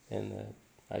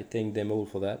I thank them all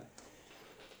for that.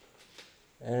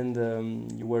 And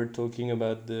you were talking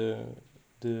about the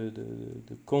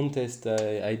contest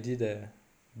I did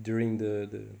during the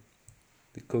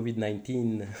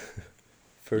COVID-19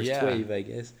 first Yeah. wave, I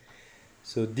guess.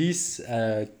 So this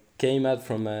came out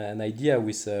from an idea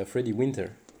with Freddie Winter,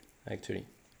 actually.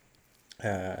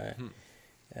 Uh, Hmm.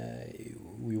 uh,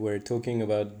 we were talking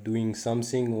about doing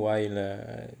something while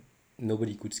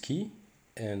nobody could ski,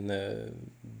 and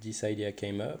this idea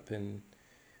came up, and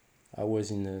I was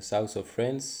in the south of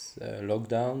France,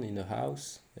 lockdown in a house,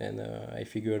 and I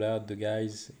figured out the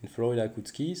guys in Florida could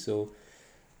ski, so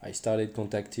I started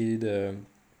contacted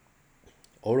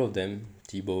all of them,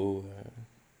 Thibaut,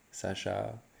 Sasha,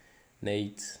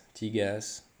 Nate,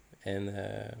 Tigas, and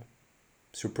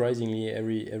surprisingly,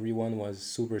 everyone was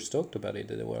super stoked about it.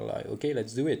 They were like, "Okay,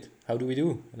 let's do it. How do we do?"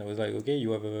 And I was like, "Okay, you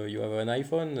have an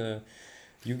iPhone.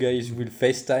 You guys will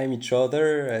FaceTime each other,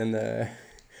 and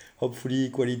hopefully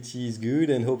quality is good,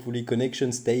 and hopefully connection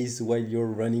stays while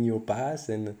you're running your pass,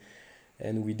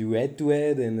 and we do head to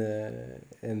head,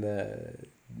 and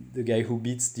the guy who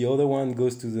beats the other one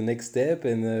goes to the next step,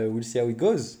 and we'll see how it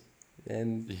goes."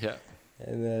 And Yeah.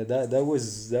 that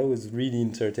was really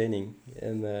entertaining.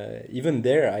 And even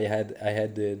there, I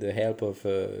had the help of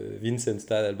Vincent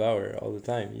Stadelbauer all the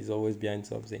time. He's always behind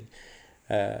something.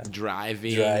 Uh,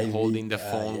 Driving, Driving, holding the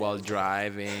phone yeah. while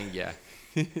driving. Yeah.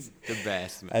 The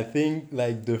best, man. I think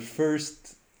like the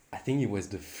first, I think it was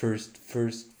the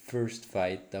first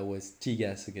fight that was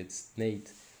Tigas against Nate,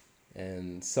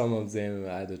 and some of them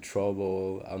had a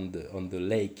trouble on the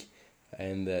lake,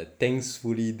 and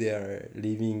thankfully they are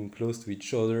living close to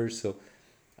each other. So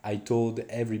I told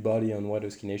everybody on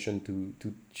Waterski Nation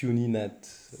to tune in at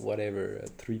whatever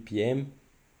 3 p.m.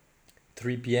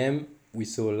 3 p.m. we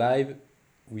saw live.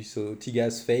 We saw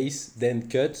Tiga's face, then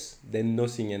cuts, then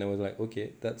nothing, and I was like,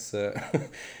 okay, that's a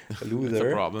That's a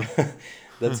loser. problem.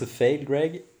 That's a fail,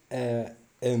 Greg. And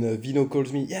Vino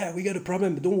calls me, yeah, we got a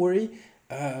problem, but don't worry,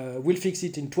 we'll fix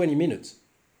it in 20 minutes.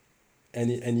 And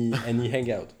he hang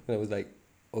out. And I was like,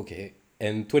 okay.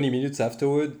 And 20 minutes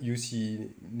afterward, you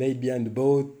see Nate behind the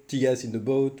boat, Tigas in the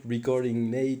boat,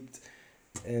 recording Nate,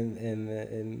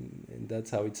 and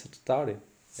that's how it started.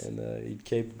 And it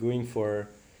kept going for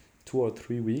 2 or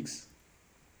 3 weeks.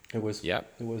 Yeah.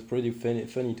 It was pretty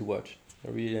funny to watch. I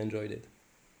really enjoyed it.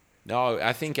 No,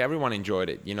 I think everyone enjoyed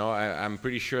it. You know, I'm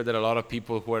pretty sure that a lot of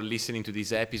people who are listening to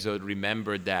this episode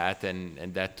remember that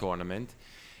and that tournament.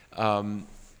 Um,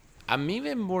 I'm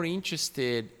even more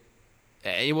interested.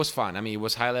 It was fun. I mean, it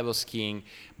was high level skiing,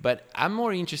 but I'm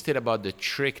more interested about the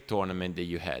trick tournament that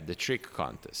you had, the trick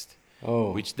contest,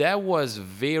 Oh, which that was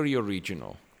very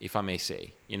original, if I may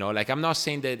say. You know, like I'm not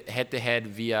saying that head to head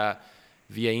via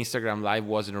Instagram Live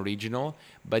wasn't original,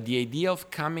 but the idea of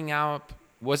coming out,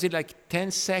 was it like 10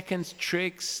 seconds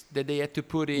tricks that they had to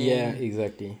put yeah, in?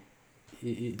 exactly.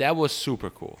 That was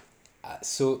super cool.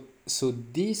 So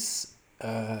this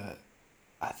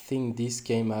I think this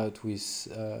came out with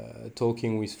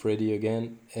talking with Freddie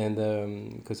again, and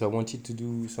because I wanted to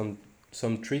do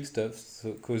some trick stuff.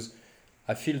 So because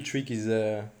I feel trick is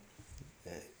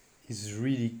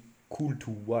really cool to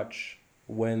watch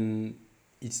when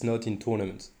it's not in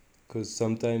tournaments, because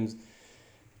sometimes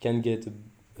can get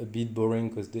a bit boring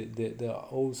because they are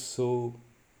also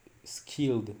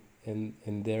skilled, and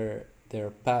their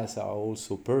paths are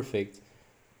also perfect.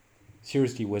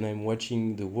 Seriously, when I'm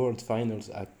watching the world finals,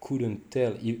 I couldn't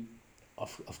tell if,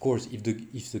 of course, if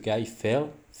the guy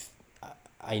fell,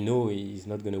 I know he's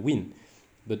not gonna win.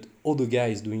 But all the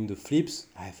guys doing the flips,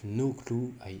 I have no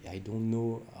clue. I don't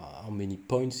know how many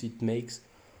points it makes.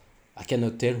 I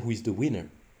cannot tell who is the winner.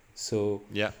 So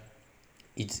Yeah.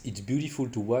 it's beautiful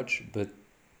to watch, but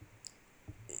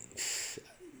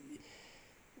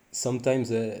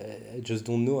sometimes I just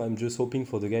don't know. I'm just hoping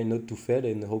for the guy not to fail,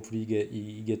 and hopefully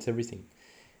he gets everything.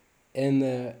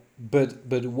 And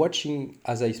but watching,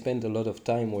 as I spent a lot of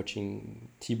time watching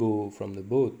Thibaut from the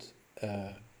boat,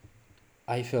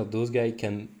 I felt those guys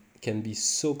can be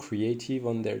so creative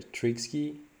on their trick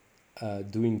ski,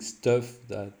 doing stuff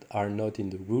that are not in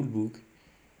the rule book.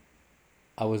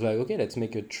 I was like, okay, let's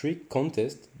make a trick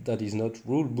contest that is not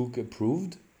rule book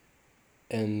approved,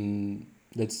 and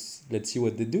let's see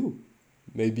what they do.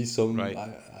 Maybe some. Right.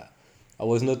 I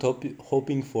was not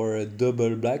hoping for a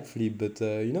double black flip, but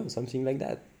something like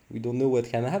that. We don't know what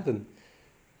can happen.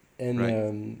 And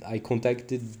Right. I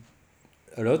contacted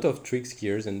a lot of trick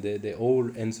skiers, and they all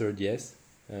answered yes.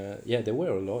 Yeah, there were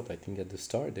a lot. I think at the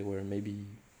start there were maybe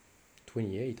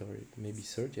 28 or maybe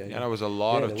 30. Yeah, there was a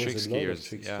lot Yeah, of there was trick a lot of skiers.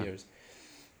 trick Yeah. skiers.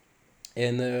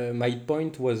 And my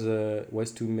point was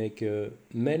to make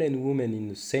men and women in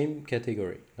the same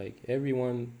category. Like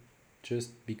everyone, just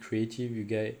be creative.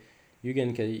 You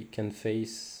can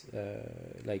face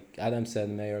like Adam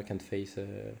Sandmeyer can face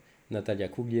Natalia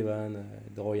Kuglievan.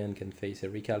 Dorian can face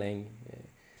Erika Leng.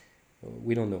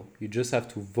 We don't know. You just have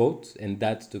to vote, and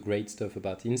that's the great stuff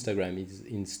about Instagram. Is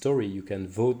in story you can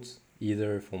vote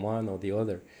either for one or the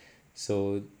other.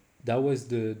 So that was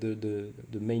the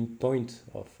main point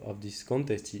of this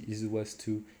contest is was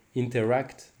to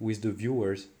interact with the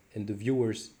viewers, and the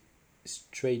viewers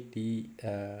straightly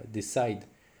decide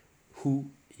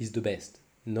who is the best,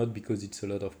 not because it's a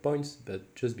lot of points,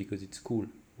 but just because it's cool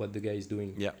what the guy is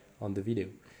doing Yeah. on the video.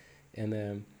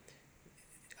 And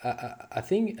I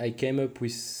think I came up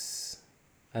with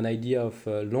an idea of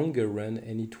a longer run,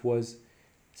 and it was,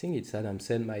 I think it's Adam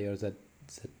Sandmeyer that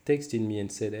texted me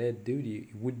and said, "Hey, dude,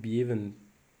 it would be even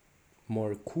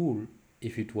more cool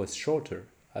if it was shorter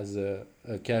as a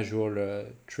casual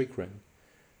trick run."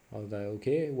 I was like,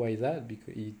 okay, why that?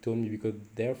 Because he told me because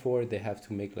therefore they have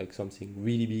to make like something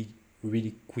really big,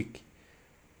 really quick.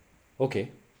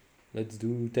 Okay, let's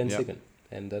do 10 Yep. seconds.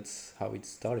 And that's how it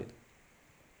started.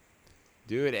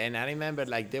 Dude, and I remember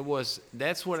like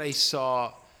that's where I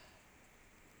saw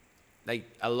like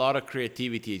a lot of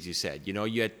creativity, as you said. You know,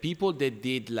 you had people that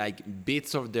did like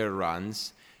bits of their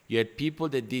runs. You had people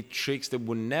that did tricks that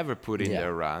would never put in Yeah.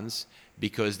 their runs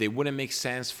because they wouldn't make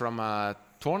sense from a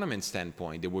tournament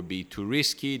standpoint. They would be too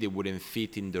risky. They wouldn't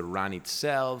fit in the run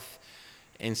itself.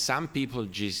 And some people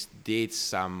just did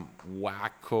some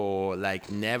wacko,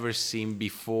 like never seen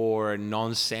before,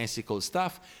 nonsensical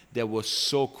stuff that was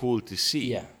so cool to see.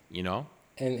 Yeah. You know?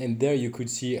 And there you could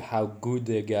see how good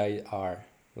the guys are,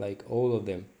 like all of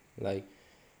them. Like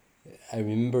I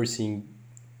remember seeing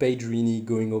Pedrini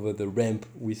going over the ramp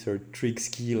with her trick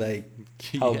ski. Like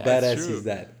how Yeah, that's badass true. is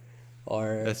that?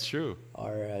 Or That's true.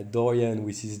 Dorian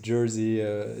with his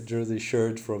jersey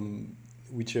shirt from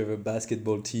whichever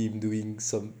basketball team doing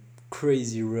some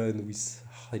crazy run with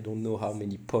I don't know how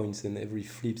many points and every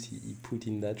flips he put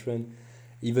in that run,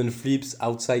 even flips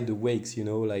outside the wakes,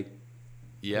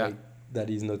 Yeah. like that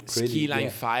is not Ski crazy. line Yeah,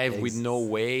 5 with no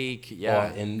wake. or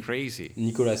Yeah. and Crazy.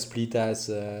 Nicolas Plitas,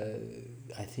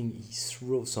 I think he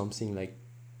threw something like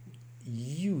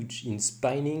huge in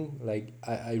spinning. Like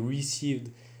I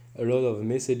received a lot of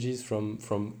messages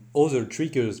from other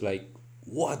trickers like,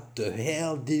 what the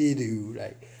hell did he do?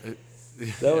 Like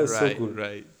that was so Right, cool.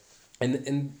 right.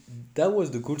 And that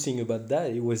was the cool thing about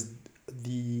that. It was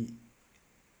the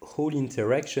whole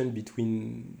interaction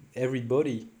between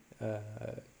everybody.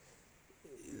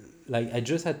 Like I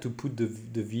just had to put the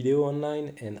video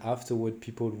online, and afterward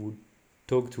people would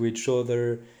talk to each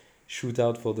other, shoot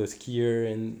out for the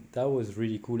skier, and that was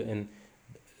really cool. And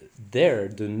there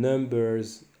the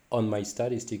numbers on my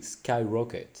statistics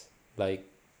skyrocket. Like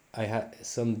I had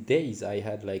some days I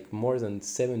had like more than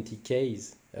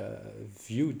 70Ks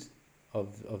viewed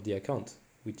of the account,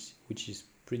 which is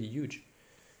pretty huge.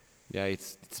 Yeah,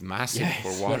 it's massive Yeah, for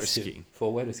it's water massive. skiing.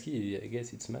 For water ski, I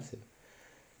guess it's massive.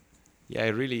 Yeah,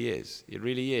 it really is. It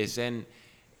really is. And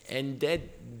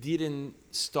that didn't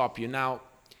stop you. Now,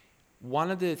 one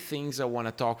of the things I want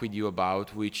to talk with you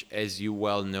about, which, as you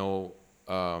well know,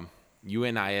 you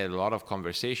and I had a lot of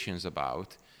conversations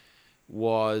about,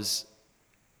 was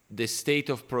the state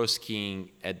of pro skiing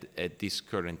at this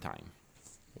current time.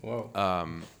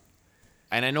 Wow.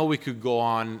 And I know we could go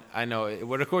on. I know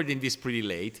we're recording this pretty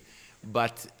late,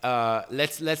 but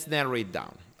let's narrow it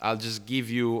down. I'll just give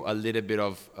you a little bit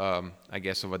of, I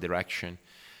guess, of a direction.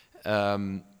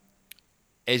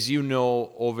 As you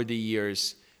know, over the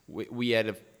years, we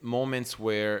had moments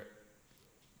where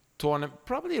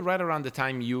probably right around the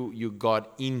time you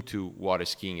got into water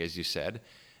skiing, as you said,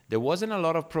 there wasn't a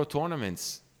lot of pro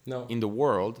tournaments No. in the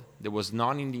world. There was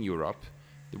none in Europe.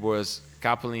 There was a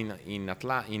couple in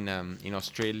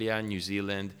Australia, New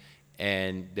Zealand,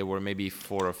 and there were maybe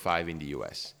 4 or 5 in the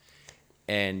US.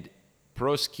 And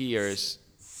pro skiers,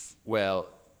 well,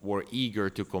 were eager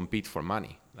to compete for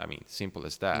money. I mean, simple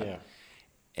as that. Yeah.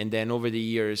 And then over the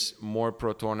years, more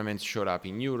pro tournaments showed up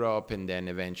in Europe, and then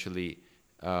eventually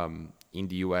in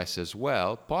the US as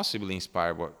well, possibly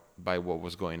inspired by what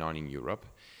was going on in Europe.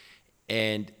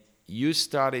 And you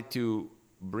started to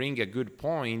bring a good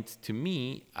point to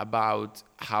me about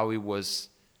how it was,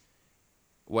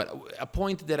 well, a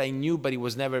point that I knew, but it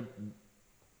was never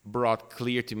brought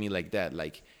clear to me like that.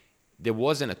 Like, there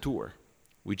wasn't a tour.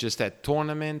 We just had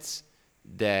tournaments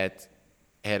that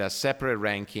had a separate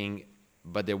ranking,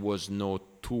 but there was no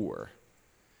tour.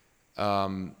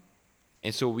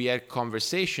 And so we had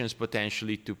conversations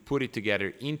potentially to put it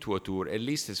together into a tour, at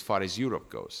least as far as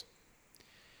Europe goes.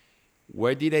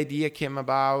 Where did the idea came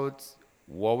about?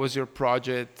 What was your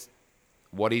project?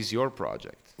 What is your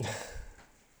project?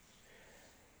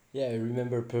 Yeah, I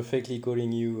remember perfectly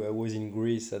calling you. I was in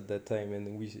Greece at that time, and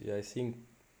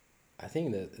I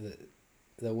think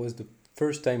that was the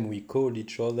first time we called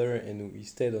each other and we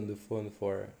stayed on the phone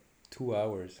for 2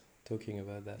 hours talking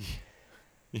about that.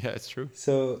 Yeah, it's true.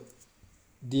 So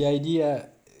the idea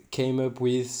came up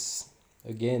with,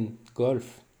 again, golf.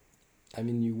 I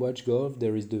mean, you watch golf,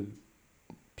 there is the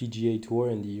PGA Tour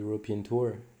and the European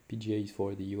Tour. PGA is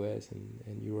for the US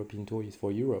and European Tour is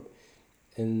for Europe.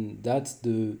 And that's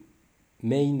the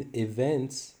main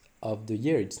events of the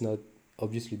year. It's not,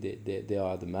 obviously, there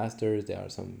are the Masters, there are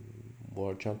some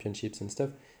World Championships and stuff,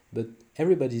 but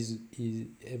everybody's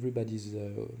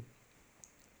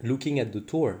looking at the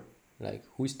tour, like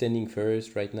who's standing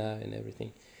first right now and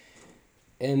everything.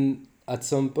 And at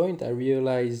some point, I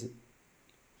realized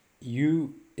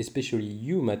especially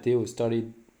you, Matteo,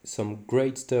 started some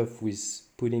great stuff with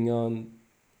putting on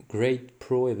great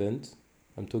pro events.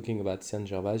 I'm talking about San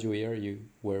Gervasio here. You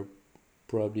were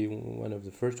probably one of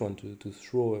the first one to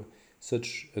throw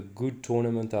such a good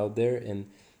tournament out there.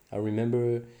 And I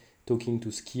remember talking to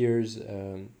skiers,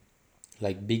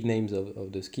 like big names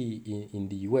of the ski in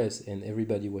the US, and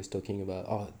everybody was talking about,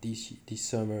 oh, this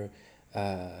summer,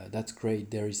 that's great,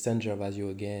 there is San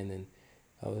Gervasio again. And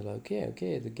I was like,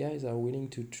 okay, the guys are willing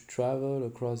to travel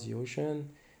across the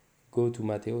ocean, go to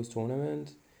Matteo's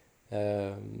tournament.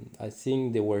 I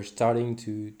think they were starting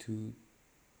to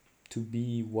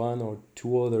be one or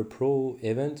two other pro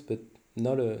events, but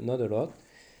not a lot.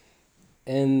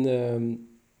 And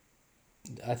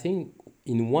I think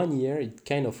in 1 year it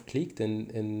kind of clicked,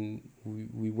 and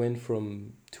we went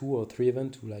from 2 or 3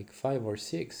 events to like 5 or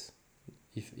 6,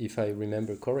 if I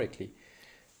remember correctly.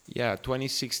 Yeah,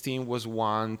 2016 was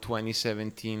 1,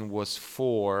 2017 was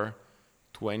 4,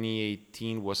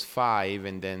 2018 was 5,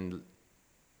 and then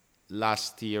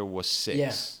last year was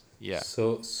 6. Yeah.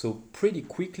 So pretty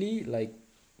quickly, like,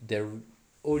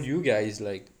 all you guys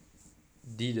like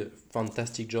did a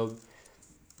fantastic job,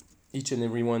 each and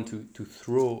every one, to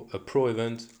throw a pro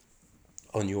event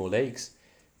on your lakes.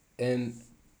 And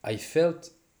I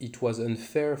felt it was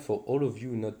unfair for all of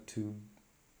you not to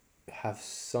have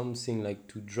something like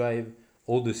to drive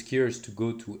all the skiers to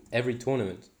go to every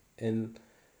tournament. And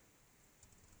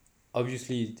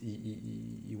obviously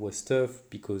it was tough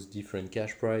because different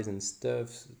cash prize and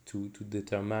stuff to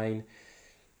determine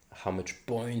how much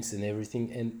points and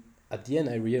everything. And at the end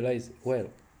I realized, well,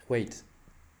 wait,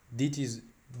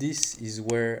 this is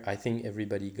where I think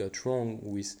everybody got wrong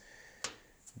with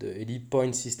the elite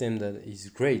point system. That is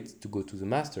great to go to the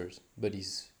Masters, but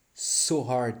it's so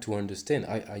hard to understand.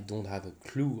 I don't have a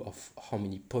clue of how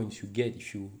many points you get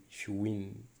if you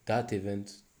win that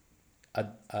event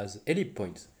as elite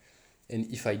points. And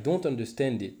if I don't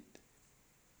understand it,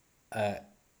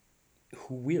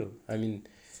 who will? I mean,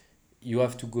 you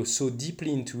have to go so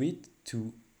deeply into it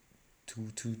to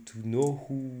know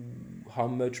how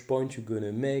much point you're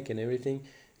gonna make and everything.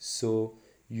 So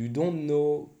you don't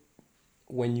know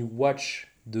when you watch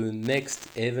the next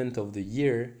event of the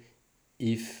year,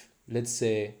 if, let's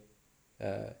say,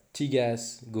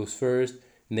 Tigas goes first,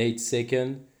 Nate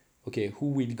second, okay, who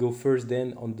will go first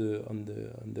then on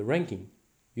the ranking?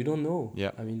 You don't know.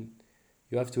 Yeah. I mean,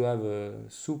 you have to have a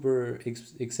super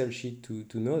Excel sheet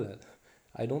to know that.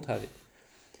 I don't have it.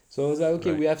 So I was like,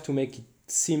 okay, Right. we have to make it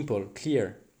simple,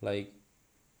 clear, like,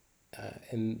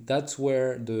 and that's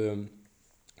where the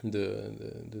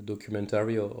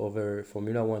documentary over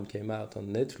Formula One came out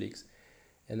on Netflix.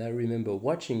 And I remember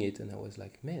watching it and I was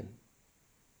like, man,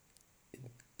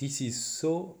 this is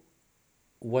so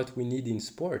what we need in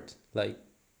sport, like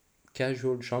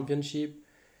casual championship,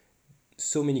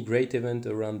 so many great events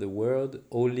around the world,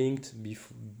 all linked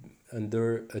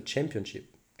under a championship.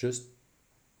 Just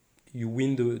you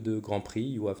win the Grand Prix,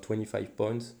 you have 25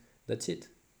 points, that's it.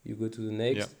 You go to the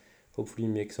next, Yeah. hopefully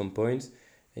make some points,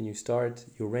 and you start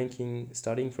your ranking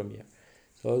starting from here.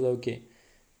 So I was like, okay,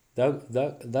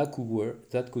 that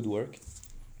could work.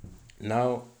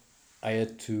 Now I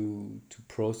had to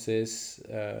process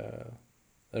a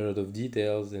lot of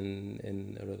details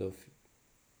and a lot of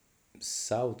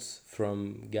thoughts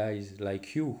from guys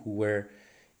like you who were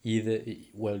either,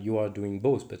 well, you are doing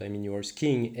both, but I mean, you are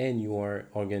skiing and you are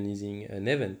organizing an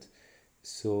event.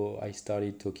 So I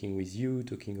started talking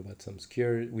about some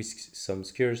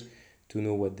skiers to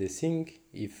know what they think,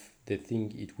 if they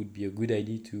think it would be a good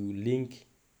idea to link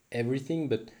everything,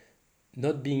 but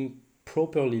not being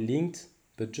properly linked,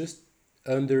 but just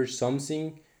under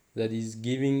something that is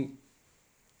giving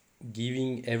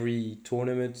every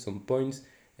tournament some points,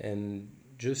 and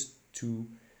just to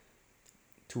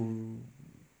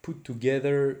put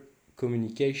together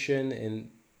communication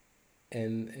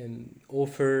and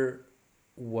offer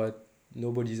what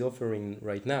nobody's offering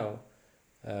right now,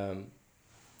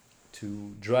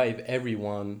 to drive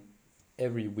everyone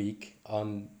every week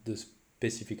on the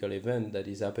specific event that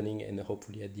is happening, and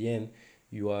hopefully at the end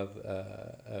you have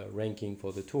a ranking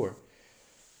for the tour.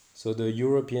 So the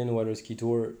European Waterski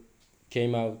Tour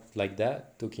came out like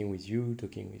that, talking with you,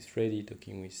 talking with Freddy,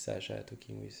 talking with Sasha,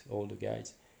 talking with all the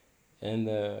guys. And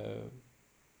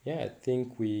I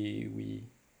think we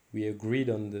agreed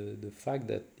on the fact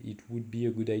that it would be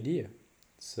a good idea.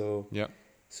 So Yeah.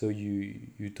 so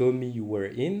you told me you were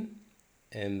in,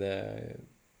 and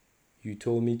you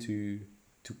told me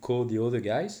to call the other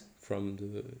guys from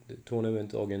the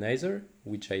tournament organizer,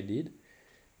 which I did.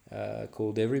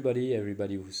 Called everybody.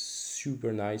 Everybody was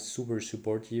super nice, super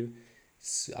supportive.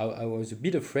 I was a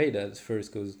bit afraid at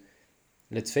first because,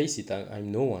 let's face it,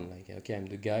 I'm no one. Like, okay, I'm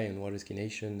the guy on Waterski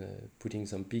Nation putting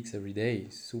some pics every day.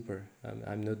 Super.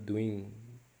 I'm not doing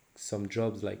some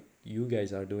jobs like you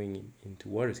guys are doing into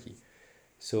Waterski.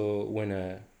 So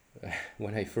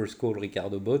when I first called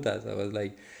Ricardo Botas, I was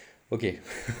like, okay,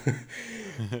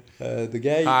 the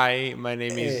guy. Hi, my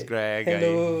name is Greg.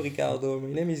 Hello, Ricardo.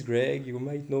 My name is Greg. You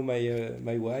might know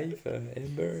my wife,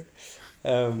 Amber.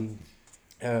 Um,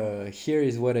 Here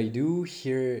is what I do.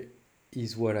 Here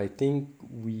is what I think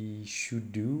we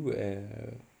should do.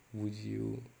 Would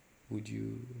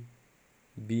you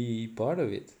be part of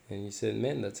it? And he said,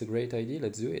 "Man, that's a great idea.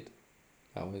 Let's do it."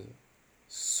 I was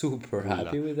super Voila.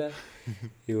 happy with that.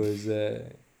 He was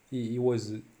he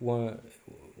was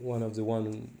one of the one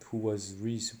who was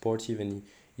really supportive, and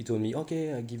he told me, okay,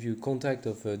 I give you contact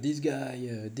of this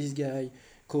guy,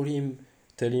 call him,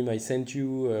 tell him I sent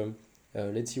you.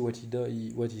 Let's see what he does,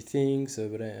 what he thinks.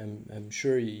 But I'm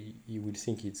sure he will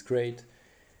think it's great.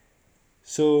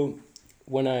 So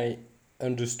when I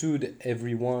understood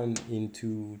everyone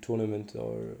into tournament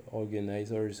or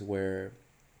organizers were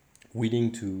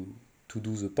willing to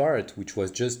do the part, which was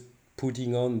just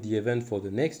putting on the event for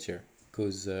the next year.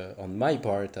 Because on my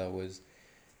part, I was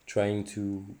trying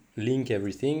to link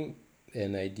everything,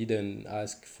 and I didn't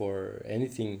ask for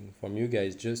anything from you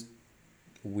guys, just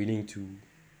willing to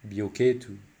be okay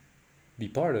to be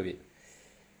part of it.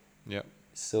 Yeah.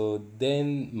 So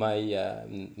then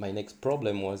my next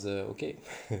problem was okay,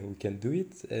 we can do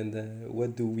it, and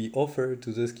what do we offer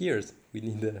to the skiers?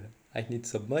 I need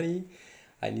some money,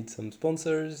 I need some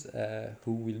sponsors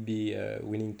who will be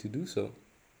willing to do so.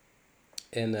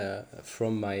 And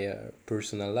from my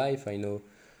personal life, I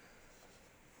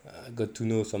got to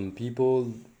know some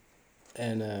people,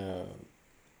 and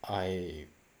I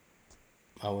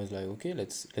I was like, okay,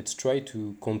 let's try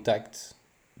to contact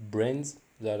brands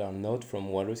that are not from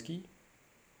Waterski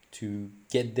to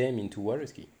get them into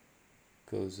Waterski.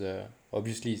 Because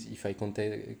obviously, if I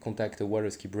contact a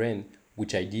Waterski brand,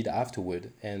 which I did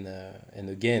afterward, and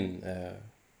again,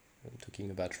 I'm talking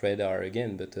about Radar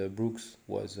again, but Brooks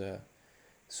was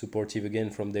supportive again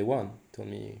from day one. Told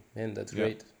me, man, that's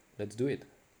great, let's do it.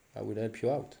 I will help you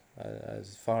out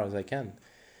as far as I can.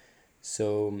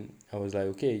 So I was like,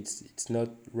 okay, it's not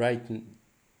right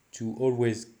to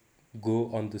always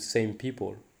go on the same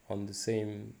people, on the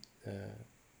same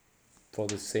for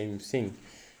the same thing.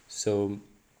 So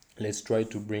let's try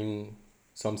to bring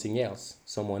something else,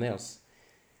 someone else.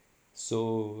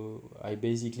 So I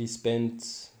basically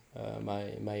spent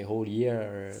my whole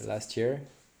year last year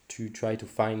to try to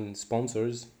find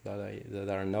sponsors that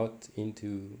are not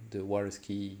into the water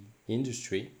ski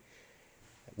industry,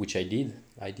 which I did.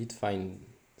 I did find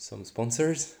some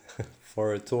sponsors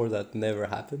for a tour that never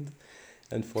happened,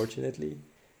 unfortunately.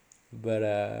 But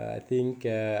I think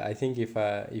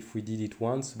if we did it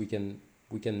once, we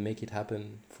can make it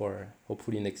happen for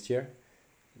hopefully next year.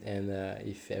 And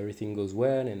if everything goes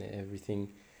well and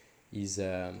everything is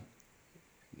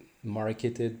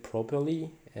marketed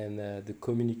properly, and the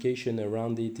communication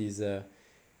around it is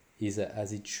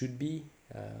as it should be,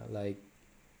 like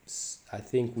I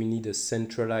think we need a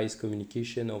centralized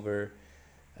communication over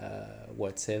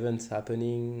what's events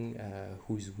happening,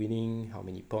 who's winning, how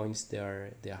many points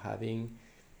they're having,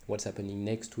 what's happening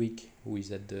next week, who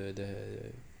is at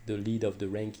the lead of the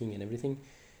ranking and everything.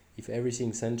 If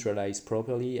everything centralized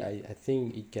properly, I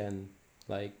think it can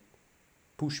like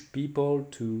push people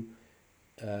to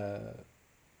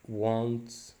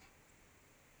want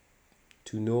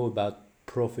to know about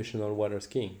professional water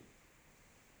skiing,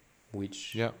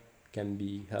 which can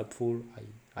be helpful,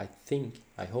 I think,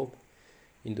 I hope,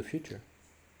 in the future.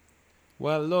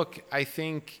 Well, look, I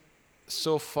think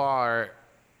so far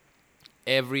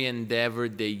every endeavor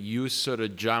that you sort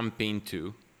of jump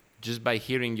into, just by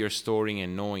hearing your story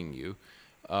and knowing you,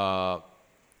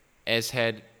 has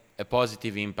had a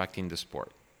positive impact in the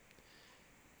sport.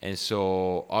 And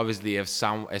so obviously as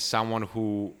someone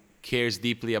who cares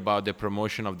deeply about the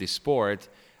promotion of the sport,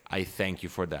 I thank you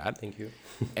for that. Thank you.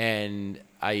 And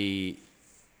I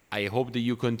hope that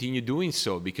you continue doing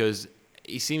so, because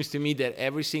it seems to me that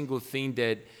every single thing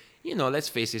that, let's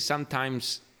face it,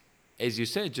 sometimes, as you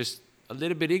said, just a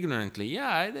little bit ignorantly,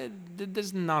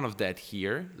 there's none of that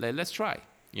here. Let's try,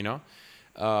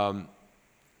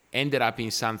 ended up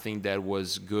in something that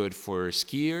was good for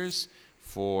skiers,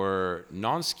 for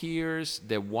non-skiers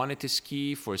that wanted to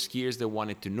ski, for skiers that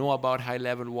wanted to know about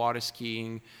high-level water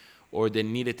skiing, or that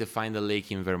needed to find a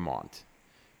lake in Vermont.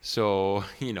 So,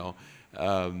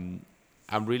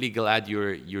 I'm really glad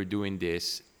you're doing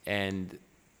this, and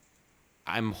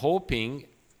I'm hoping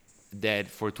that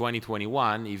for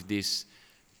 2021, if this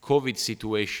COVID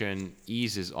situation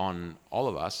eases on all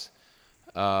of us,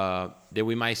 that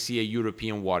we might see a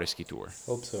European water ski tour.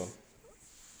 Hope so.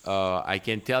 I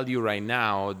can tell you right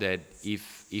now that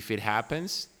if it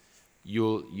happens,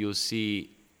 you'll see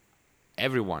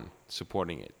everyone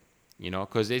supporting it.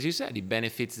 Because as you said, it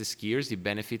benefits the skiers, it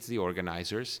benefits the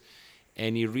organizers,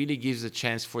 and it really gives a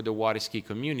chance for the water ski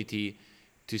community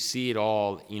to see it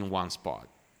all in one spot,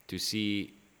 to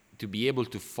be able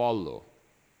to follow,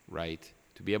 right?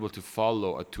 To be able to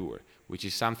follow a tour, which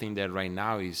is something that right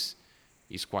now is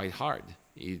quite hard.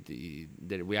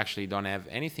 That we actually don't have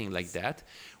anything like that,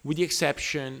 with the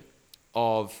exception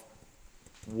of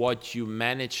what you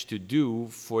managed to do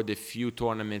for the few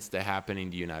tournaments that happen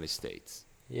in the United States.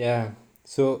 Yeah.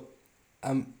 So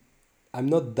I'm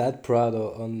not that proud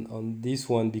on this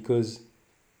one, because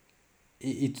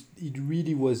it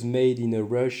really was made in a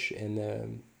rush,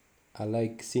 and I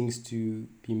like things to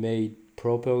be made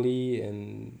properly,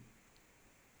 and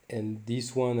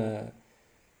this one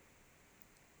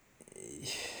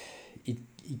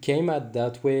it came out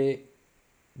that way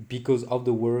because of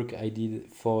the work I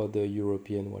did for the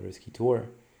European Waterski Tour.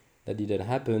 That didn't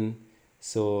happen,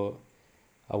 so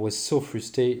I was so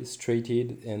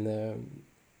frustrated, and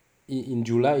in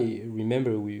July,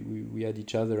 remember, we had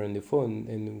each other on the phone,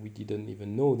 and we didn't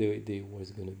even know there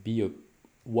was going to be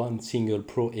one single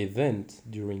pro event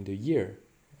during the year.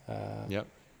 Yep.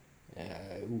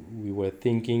 We were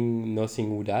thinking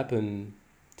nothing would happen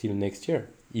till next year,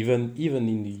 even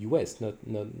in the US,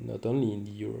 not only in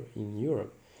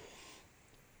Europe.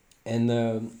 And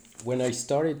when they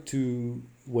started to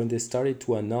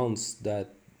announce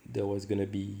that there was going to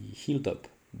be Hilltop,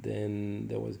 then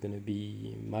there was going to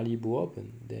be Malibu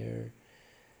Open, their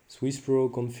Swiss Pro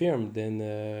confirmed,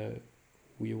 then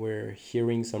we were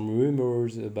hearing some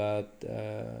rumors about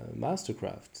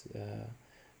Mastercraft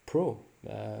Pro.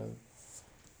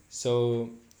 So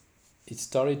it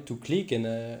started to click, and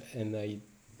I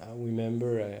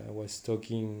remember I was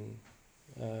talking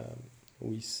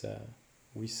with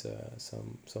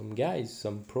some guys,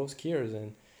 some pro skiers,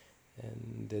 and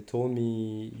they told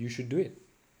me, you should do it.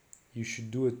 You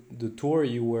should do it. The tour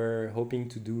you were hoping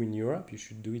to do in Europe, you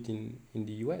should do it in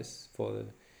the US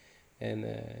and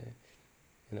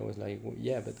I was like, well,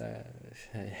 yeah, but I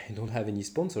don't have any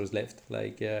sponsors left.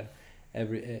 Like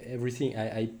everything,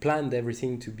 I planned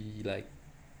everything to be like.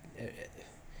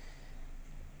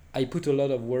 I put a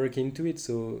lot of work into it,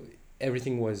 so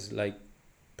everything was like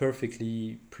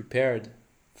perfectly prepared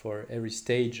for every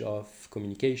stage of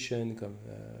communication,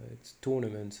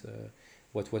 tournaments,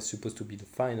 what was supposed to be the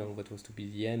final, what was to be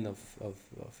the end of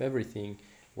everything,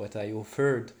 what I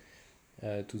offered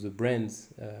to the brands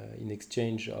in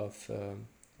exchange of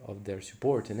their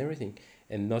support and everything.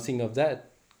 And nothing of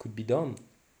that could be done.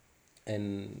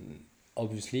 And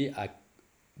obviously,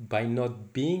 by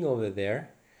not being over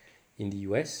there in the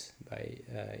US,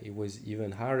 it was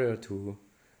even harder to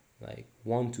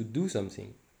want to do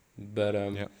something. But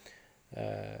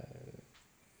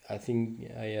I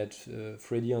think I had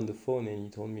Freddie on the phone, and he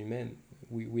told me, man,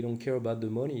 we don't care about the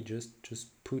money, just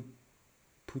put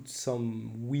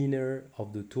some winner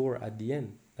of the tour at the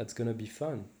end. That's gonna be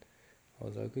fun. I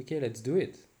was like, okay, let's do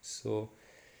it. So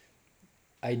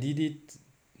I did it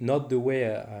not the way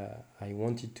I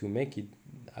wanted to make it.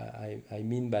 I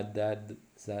mean by that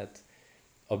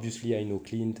obviously I know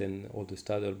Clint and all the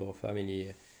Stadelbauer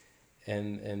family,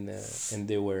 and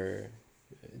they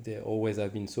always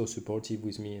have been so supportive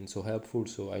with me and so helpful,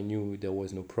 so I knew there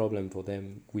was no problem for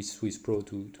them with Swiss Pro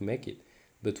to make it.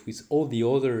 But with all the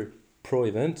other pro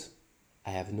events,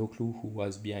 I have no clue who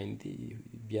was behind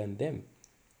them.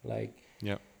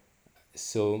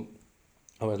 So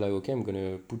I was like, okay, I'm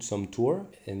gonna put some tour,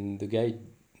 and the guy,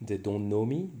 they don't know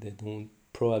me, they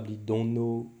probably don't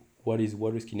know what is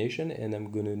Waterski Nation, and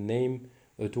I'm gonna name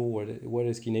a tour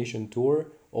Waterski Nation tour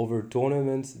over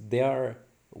tournaments they are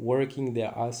working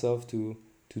their ass off to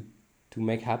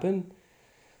make happen.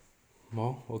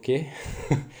 Well, okay.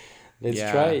 Let's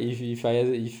try. If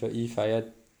I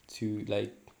had to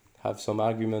like have some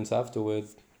arguments afterward,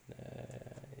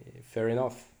 fair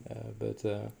enough. But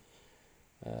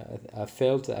I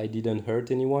felt I didn't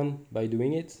hurt anyone by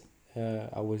doing it.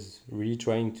 I was really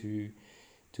trying to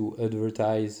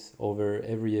advertise over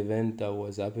every event that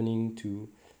was happening to,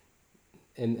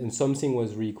 and something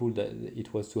was really cool, that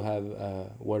it was to have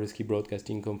a Waterski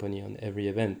broadcasting company on every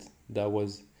event.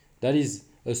 That is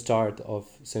a start of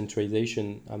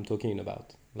centralization I'm talking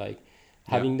about. Like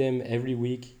having them every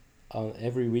week, on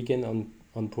every weekend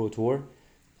on Pro Tour.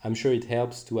 I'm sure it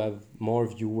helps to have more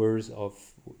viewers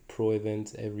of pro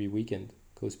events every weekend,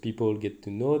 because people get to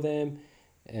know them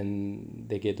and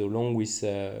they get along with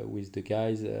the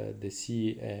guys they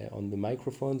see on the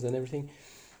microphones and everything,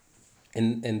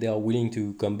 and they are willing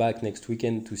to come back next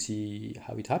weekend to see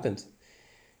how it happens.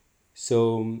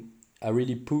 So I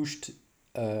really pushed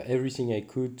everything I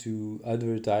could to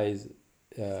advertise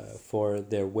for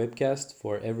their webcast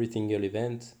for every single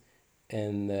event,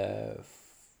 and at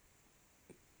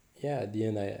the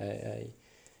end I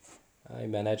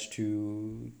managed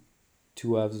to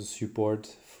have the support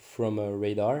from a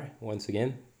radar once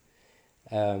again.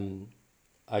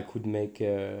 I could make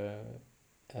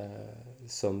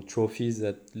some trophies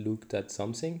that looked at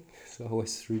something, so I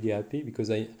was really happy because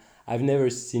I've never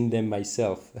seen them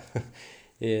myself.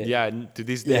 To this day. Yeah, to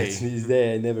this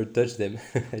day I never touched them.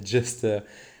 I just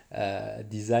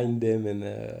designed them,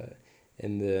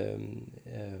 and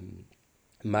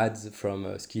Mads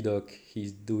from Ski Doc,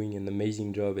 he's doing an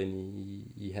amazing job, and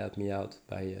he helped me out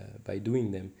by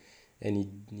doing them, and he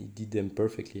did them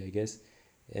perfectly, I guess.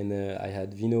 And I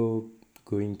had Vino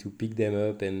going to pick them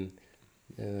up, and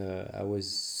I was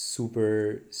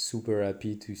super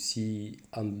happy to see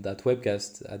on that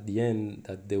webcast at the end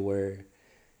that they were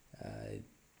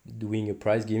doing a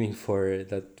prize giving for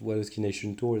that Waterski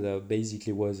Nation tour that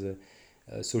basically was a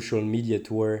social media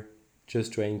tour,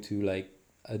 just trying to like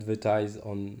advertise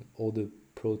on all the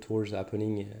pro tours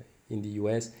happening in the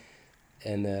US,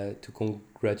 and to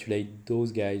congratulate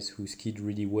those guys who skied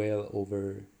really well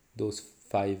over those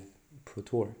 5 pro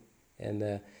tour.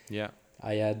 And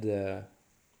I had it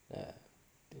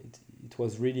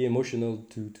was really emotional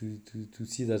to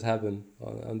see that happen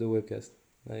on the webcast.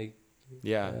 Like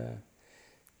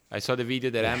I saw the video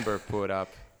that Amber put up.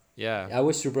 I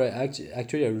was surprised.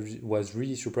 Actually, I was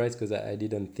really surprised because I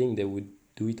didn't think they would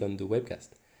do it on the webcast.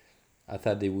 I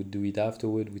thought they would do it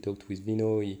afterward. We talked with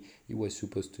Vino. He was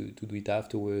supposed to do it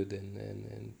afterward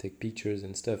and take pictures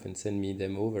and stuff and send me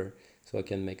them over so I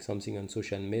can make something on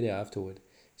social media afterward.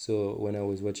 So when I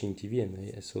was watching TV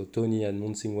and I saw Tony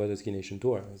announcing Waterski Nation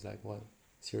Tour, I was like, wow,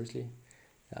 seriously?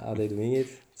 Are they doing it?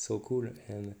 So cool.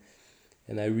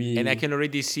 And I can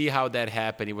already see how that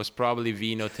happened. It was probably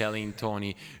Vino telling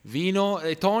Tony,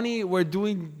 Tony, we're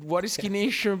doing Waterski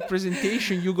Nation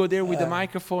presentation. You go there with the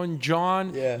microphone.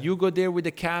 John, you go there with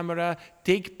the camera.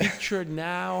 Take picture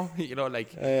now. I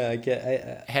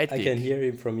can hear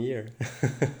him from here.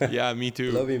 Yeah, me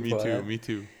too. Love him Me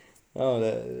too. Oh,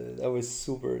 that was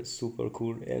super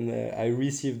cool. And I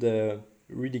received a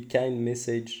really kind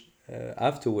message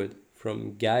afterward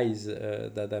from guys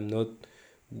that I'm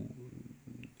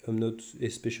not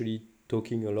especially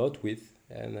talking a lot with,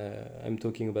 and I'm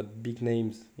talking about big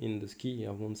names in the ski.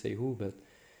 I won't say who, but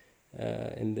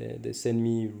and they send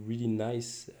me really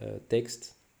nice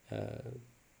text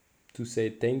to say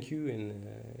thank you,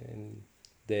 and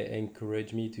they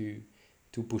encourage me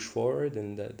to push forward,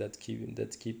 and that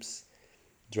keeps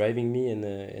driving me, and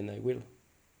I will.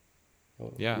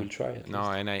 We'll try at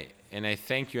least. And I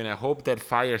thank you, and I hope that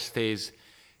fire stays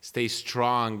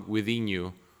strong within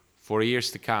you for years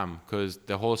to come, because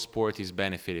the whole sport is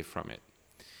benefited from it.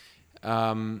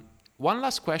 One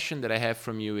last question that I have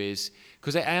from you is,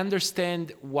 because I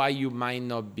understand why you might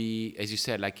not be, as you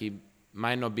said, like it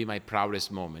might not be my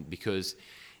proudest moment, because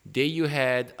there you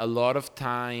had a lot of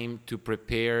time to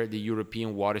prepare the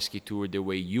European Waterski Tour the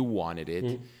way you wanted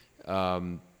it,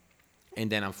 and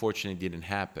then unfortunately it didn't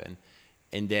happen.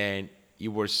 And then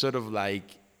you were sort of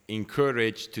like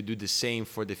encouraged to do the same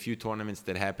for the few tournaments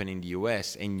that happened in the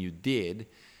US, and you did,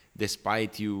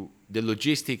 despite the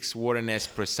logistics weren't as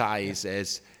precise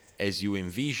as you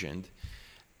envisioned,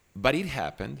 but it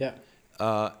happened.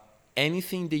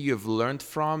 Anything that you have learned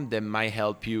from that might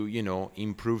help you,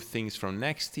 improve things from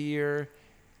next year?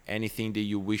 Anything that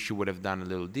you wish you would have done a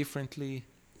little differently?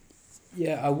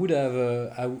 I would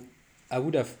have I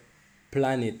would have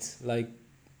planned it. Like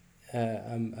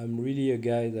I'm really a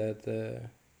guy that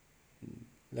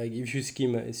like if you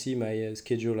see my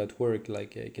schedule at work,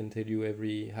 like I can tell you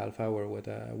every half hour what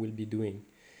I will be doing,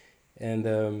 and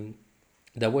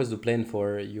that was the plan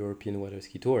for European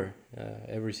Waterski Tour.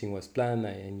 Everything was planned.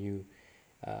 I knew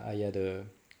I had a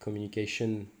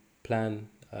communication plan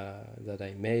that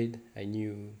I made. I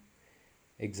knew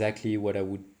exactly what I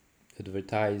would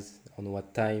advertise, on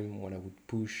what time, what I would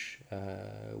push,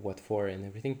 what for, and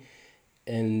everything.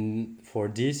 And for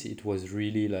this, it was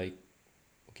really like,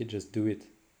 okay, just do it.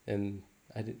 And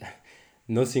I did,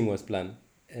 nothing was planned.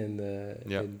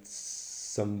 Yeah. And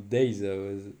some days I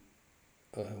was,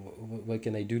 what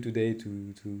can I do today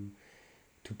to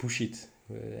push it?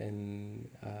 And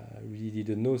I really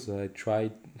didn't know, so I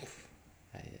tried.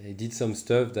 I did some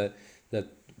stuff that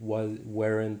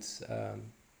weren't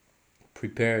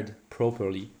prepared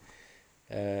properly,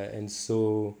 and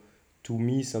so to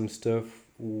me some stuff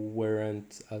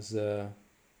weren't as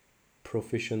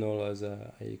professional as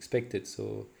I expected.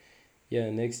 So yeah,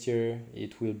 next year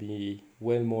it will be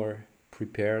well more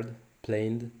prepared,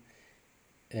 planned,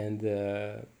 and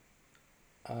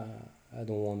I don't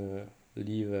want to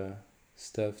leave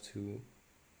stuff to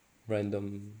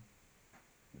random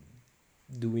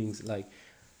doings. Like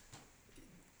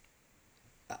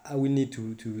I will need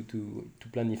to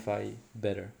planify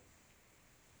better.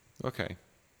 Okay.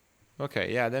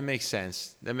 Okay. Yeah, that makes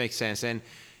sense. That makes sense. And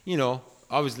you know,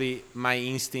 obviously, my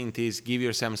instinct is give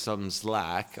yourself some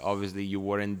slack. Obviously, you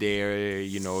weren't there.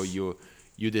 You know, you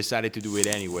decided to do it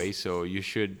anyway, so you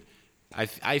should.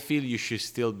 I feel you should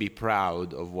still be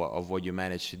proud of what you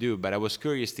managed to do. But I was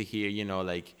curious to hear, you know,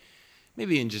 like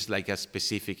maybe in just like a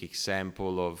specific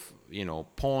example of, you know,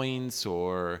 points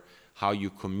or how you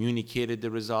communicated the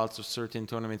results of certain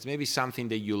tournaments, maybe something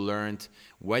that you learned,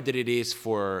 whether it is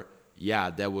for, yeah,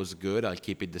 that was good, I'll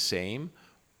keep it the same,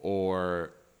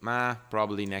 or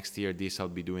probably next year this I'll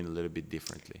be doing a little bit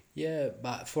differently. Yeah,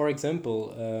 but for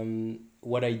example,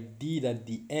 what I did at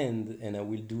the end, and I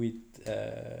will do it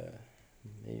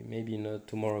maybe not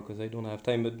tomorrow because I don't have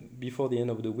time, but before the end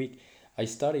of the week, I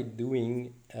started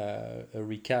doing a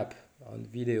recap on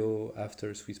video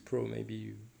after Swiss Pro.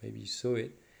 Maybe you saw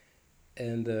it,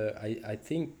 and I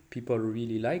think people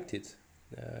really liked it.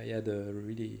 I had a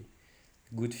really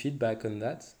good feedback on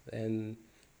that, and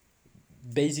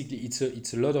basically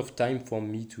it's a lot of time for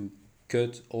me to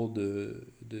cut all the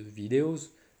videos,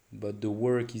 but the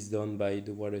work is done by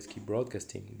the Waterski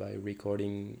broadcasting by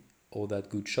recording all that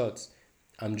good shots.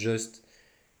 I'm just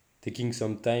taking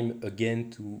some time again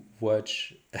to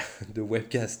watch the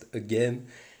webcast again,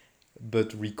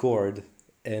 but record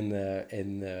and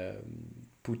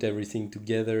put everything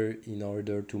together in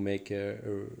order to make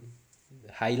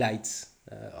highlights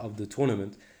of the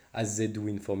tournament, as they do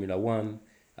in Formula One,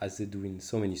 as they do in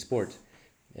so many sports.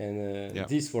 And Yeah.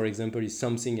 this, for example, is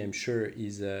something I'm sure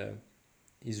is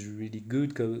really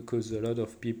good because a lot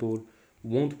of people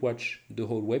won't watch the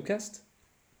whole webcast,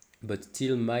 but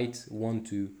still might want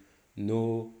to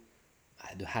know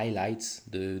the highlights,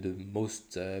 the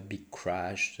most big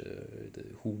crash,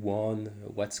 who won,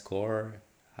 what score,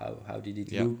 how did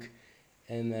it Yeah. look,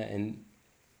 and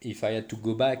if I had to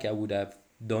go back, I would have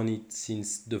done it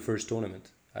since the first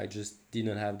tournament. I just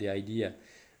didn't have the idea.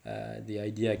 The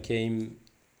idea came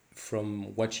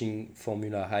from watching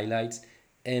Formula highlights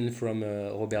and from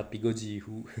Robert Pigozzi,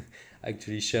 who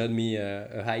actually shared me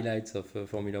highlights of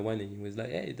Formula One, and he was like,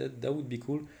 "Hey, that would be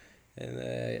cool." And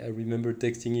I remember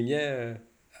texting him, "Yeah,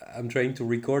 I'm trying to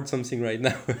record something right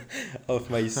now of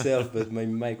myself, but my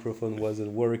microphone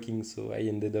wasn't working, so I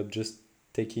ended up just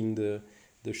taking the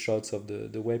shots of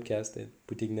the webcast and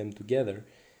putting them together."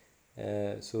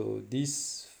 So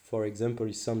this, for example,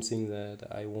 is something that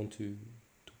I want to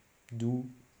do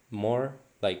more,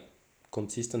 like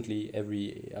consistently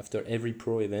every after every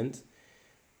pro event,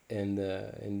 and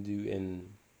do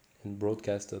and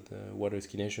broadcast at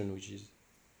Waterski Nation, which is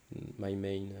my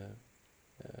main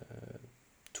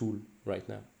tool right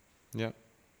now. Yeah.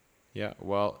 Yeah.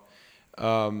 Well,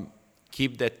 um,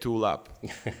 keep that tool up.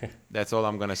 That's all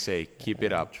I'm gonna say. Keep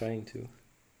it I'm up. trying to.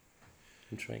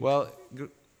 I'm trying to. Well,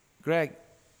 Greg,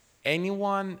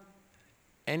 anyone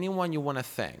anyone you want to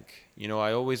thank. You know,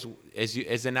 I always,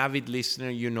 as an avid listener,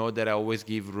 you know that I always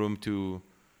give room to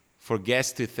for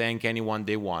guests to thank anyone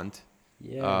they want.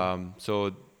 Yeah.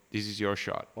 So this is your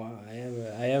shot. Wow.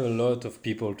 I have a lot of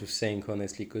people to thank,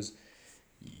 honestly, because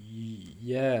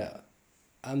yeah,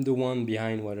 I'm the one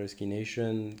behind Waterski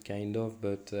Nation, kind of,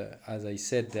 but as I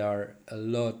said, there are a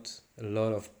lot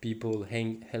of people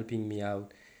helping me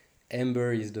out.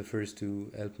 Amber is the first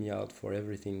to help me out for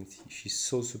everything. She's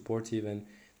so supportive,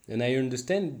 and I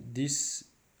understand this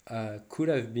could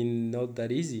have been not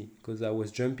that easy because I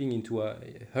was jumping into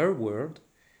her world,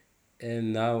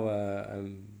 and now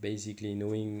I'm basically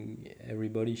knowing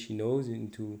everybody she knows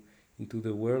into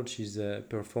the world she's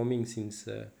performing since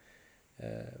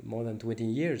more than 20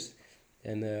 years.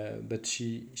 and but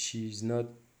she's not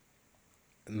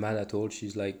mad at all.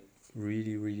 She's like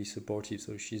really really supportive.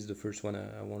 So she's the first one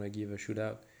I want to give a shout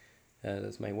out.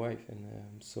 That's my wife, and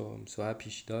I'm so happy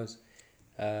she does.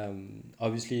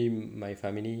 Obviously, my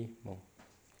family, well,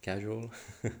 casual,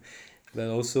 but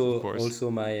also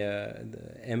my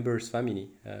Amber's family,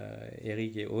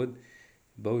 Eric and Aude,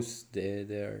 both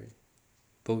they're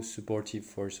both supportive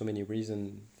for so many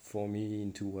reasons for me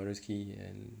into Waterski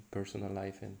and personal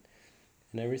life and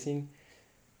everything.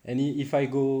 And if I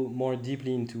go more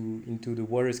deeply into the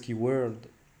Waterski world,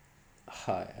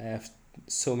 I have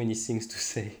so many things to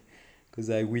say because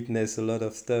I witness a lot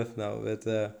of stuff now. But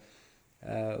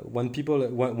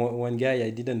one guy I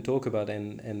didn't talk about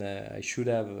and I should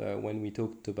have when we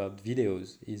talked about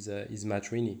videos is Matt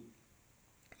Rini.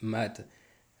 Matt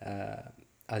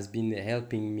has been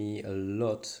helping me a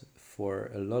lot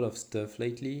for a lot of stuff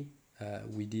lately.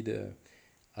 We did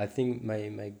I think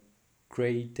my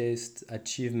greatest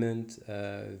achievement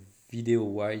video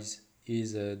wise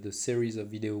is the series of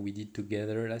video we did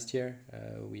together last year.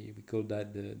 We called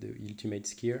that the Ultimate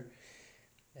Skier,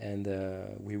 and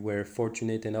we were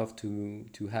fortunate enough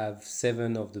to have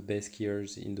 7 of the best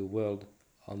skiers in the world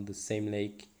on the same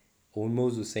lake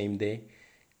almost the same day,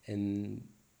 and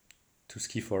to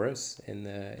ski for us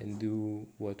and do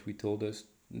what we told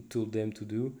them to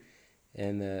do.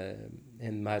 And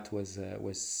Matt was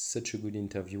such a good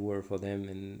interviewer for them,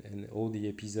 and all the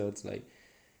episodes, like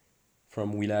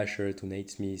from Will Asher to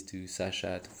Nate Smith to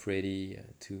Sasha to Freddie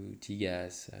to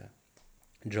Tigas,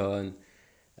 John,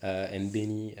 and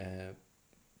Benny.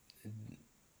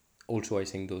 Also, I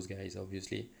think those guys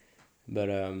obviously, but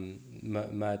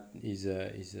Matt is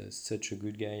such a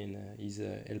good guy, and he's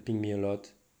helping me a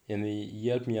lot. And he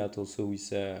helped me out also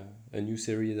with a new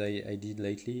series I did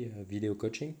lately, video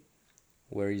coaching,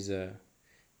 where he's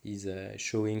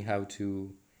showing how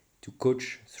to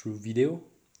coach through video,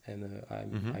 and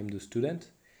I'm the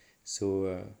student,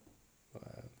 so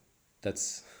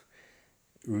that's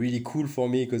really cool for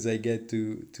me because I get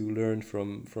to learn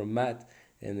from Matt,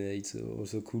 and it's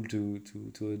also cool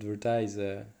to advertise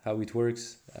how it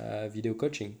works, video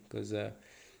coaching, because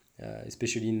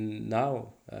especially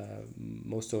now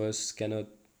most of us cannot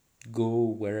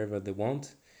go wherever they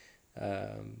want,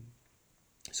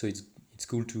 so it's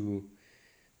cool to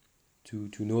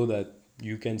know that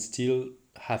you can still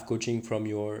have coaching from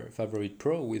your favorite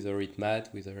pro, whether it's Matt,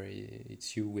 whether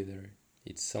it's you, whether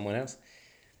it's someone else.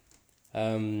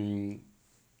 I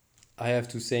have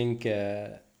to thank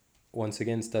once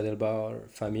again Stadelbauer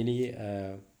family.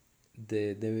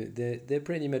 They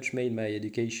pretty much made my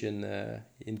education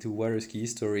into Waterski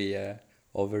history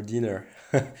over dinner.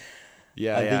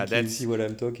 I think you see what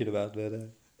I'm talking about,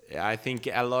 but I think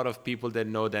a lot of people that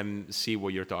know them see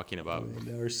what you're talking about.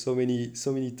 There are so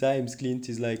many times Clint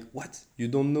is like, "What? You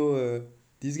don't know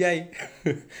this guy?"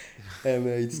 And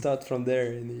it starts from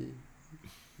there, and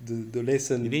the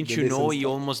lesson. Didn't you know he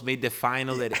almost made the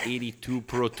final at 82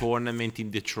 Pro Tournament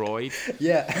in Detroit?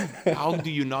 Yeah. How do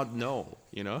you not know?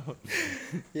 You know?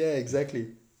 Yeah,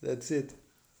 exactly. That's it.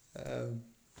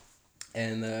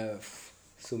 And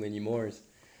so many more.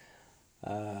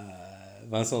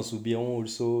 Vincent Soubiron,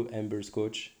 also Amber's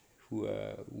coach, who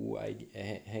I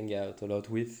hang out a lot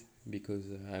with, because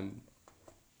I'm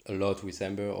a lot with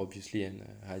Amber, obviously, and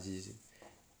as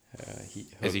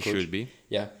he should be.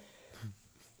 Yeah,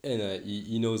 and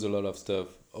he knows a lot of stuff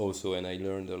also, and I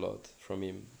learned a lot from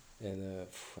him. And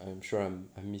I'm sure I'm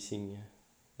missing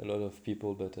a lot of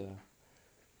people, but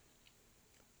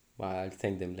well, I'll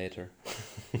thank them later.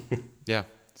 Yeah.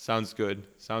 Sounds good.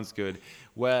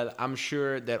 Well, I'm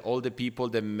sure that all the people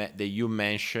that you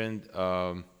mentioned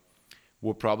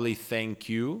will probably thank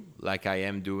you, like I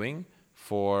am doing,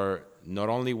 for not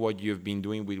only what you've been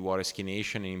doing with Waterski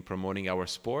Nation in promoting our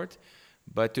sport,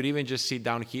 but to even just sit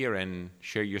down here and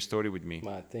share your story with me.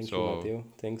 Thank you, Matteo.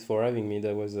 Thanks for having me.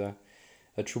 That was a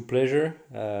true pleasure.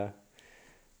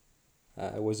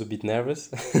 I was a bit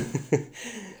nervous.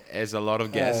 As a lot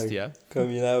of guests, yeah.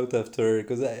 Coming out after,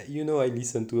 because I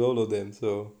listen to all of them.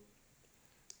 So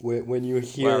when you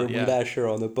hear Will Asher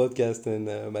on a podcast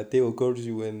and Matteo calls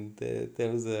you and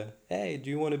tells, "Hey, do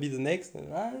you want to be the next?"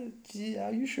 Gee,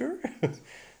 are you sure?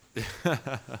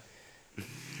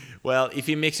 Well, if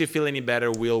it makes you feel any better,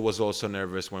 Will was also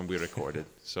nervous when we recorded.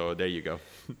 So there you go.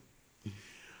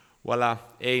 Voila.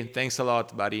 Hey, thanks a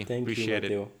lot, buddy. Appreciate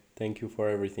it. Thank you for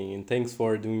everything. And thanks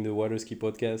for doing the Waterski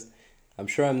podcast. I'm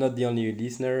sure I'm not the only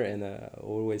listener, and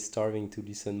always starving to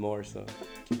listen more. So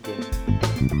keep going.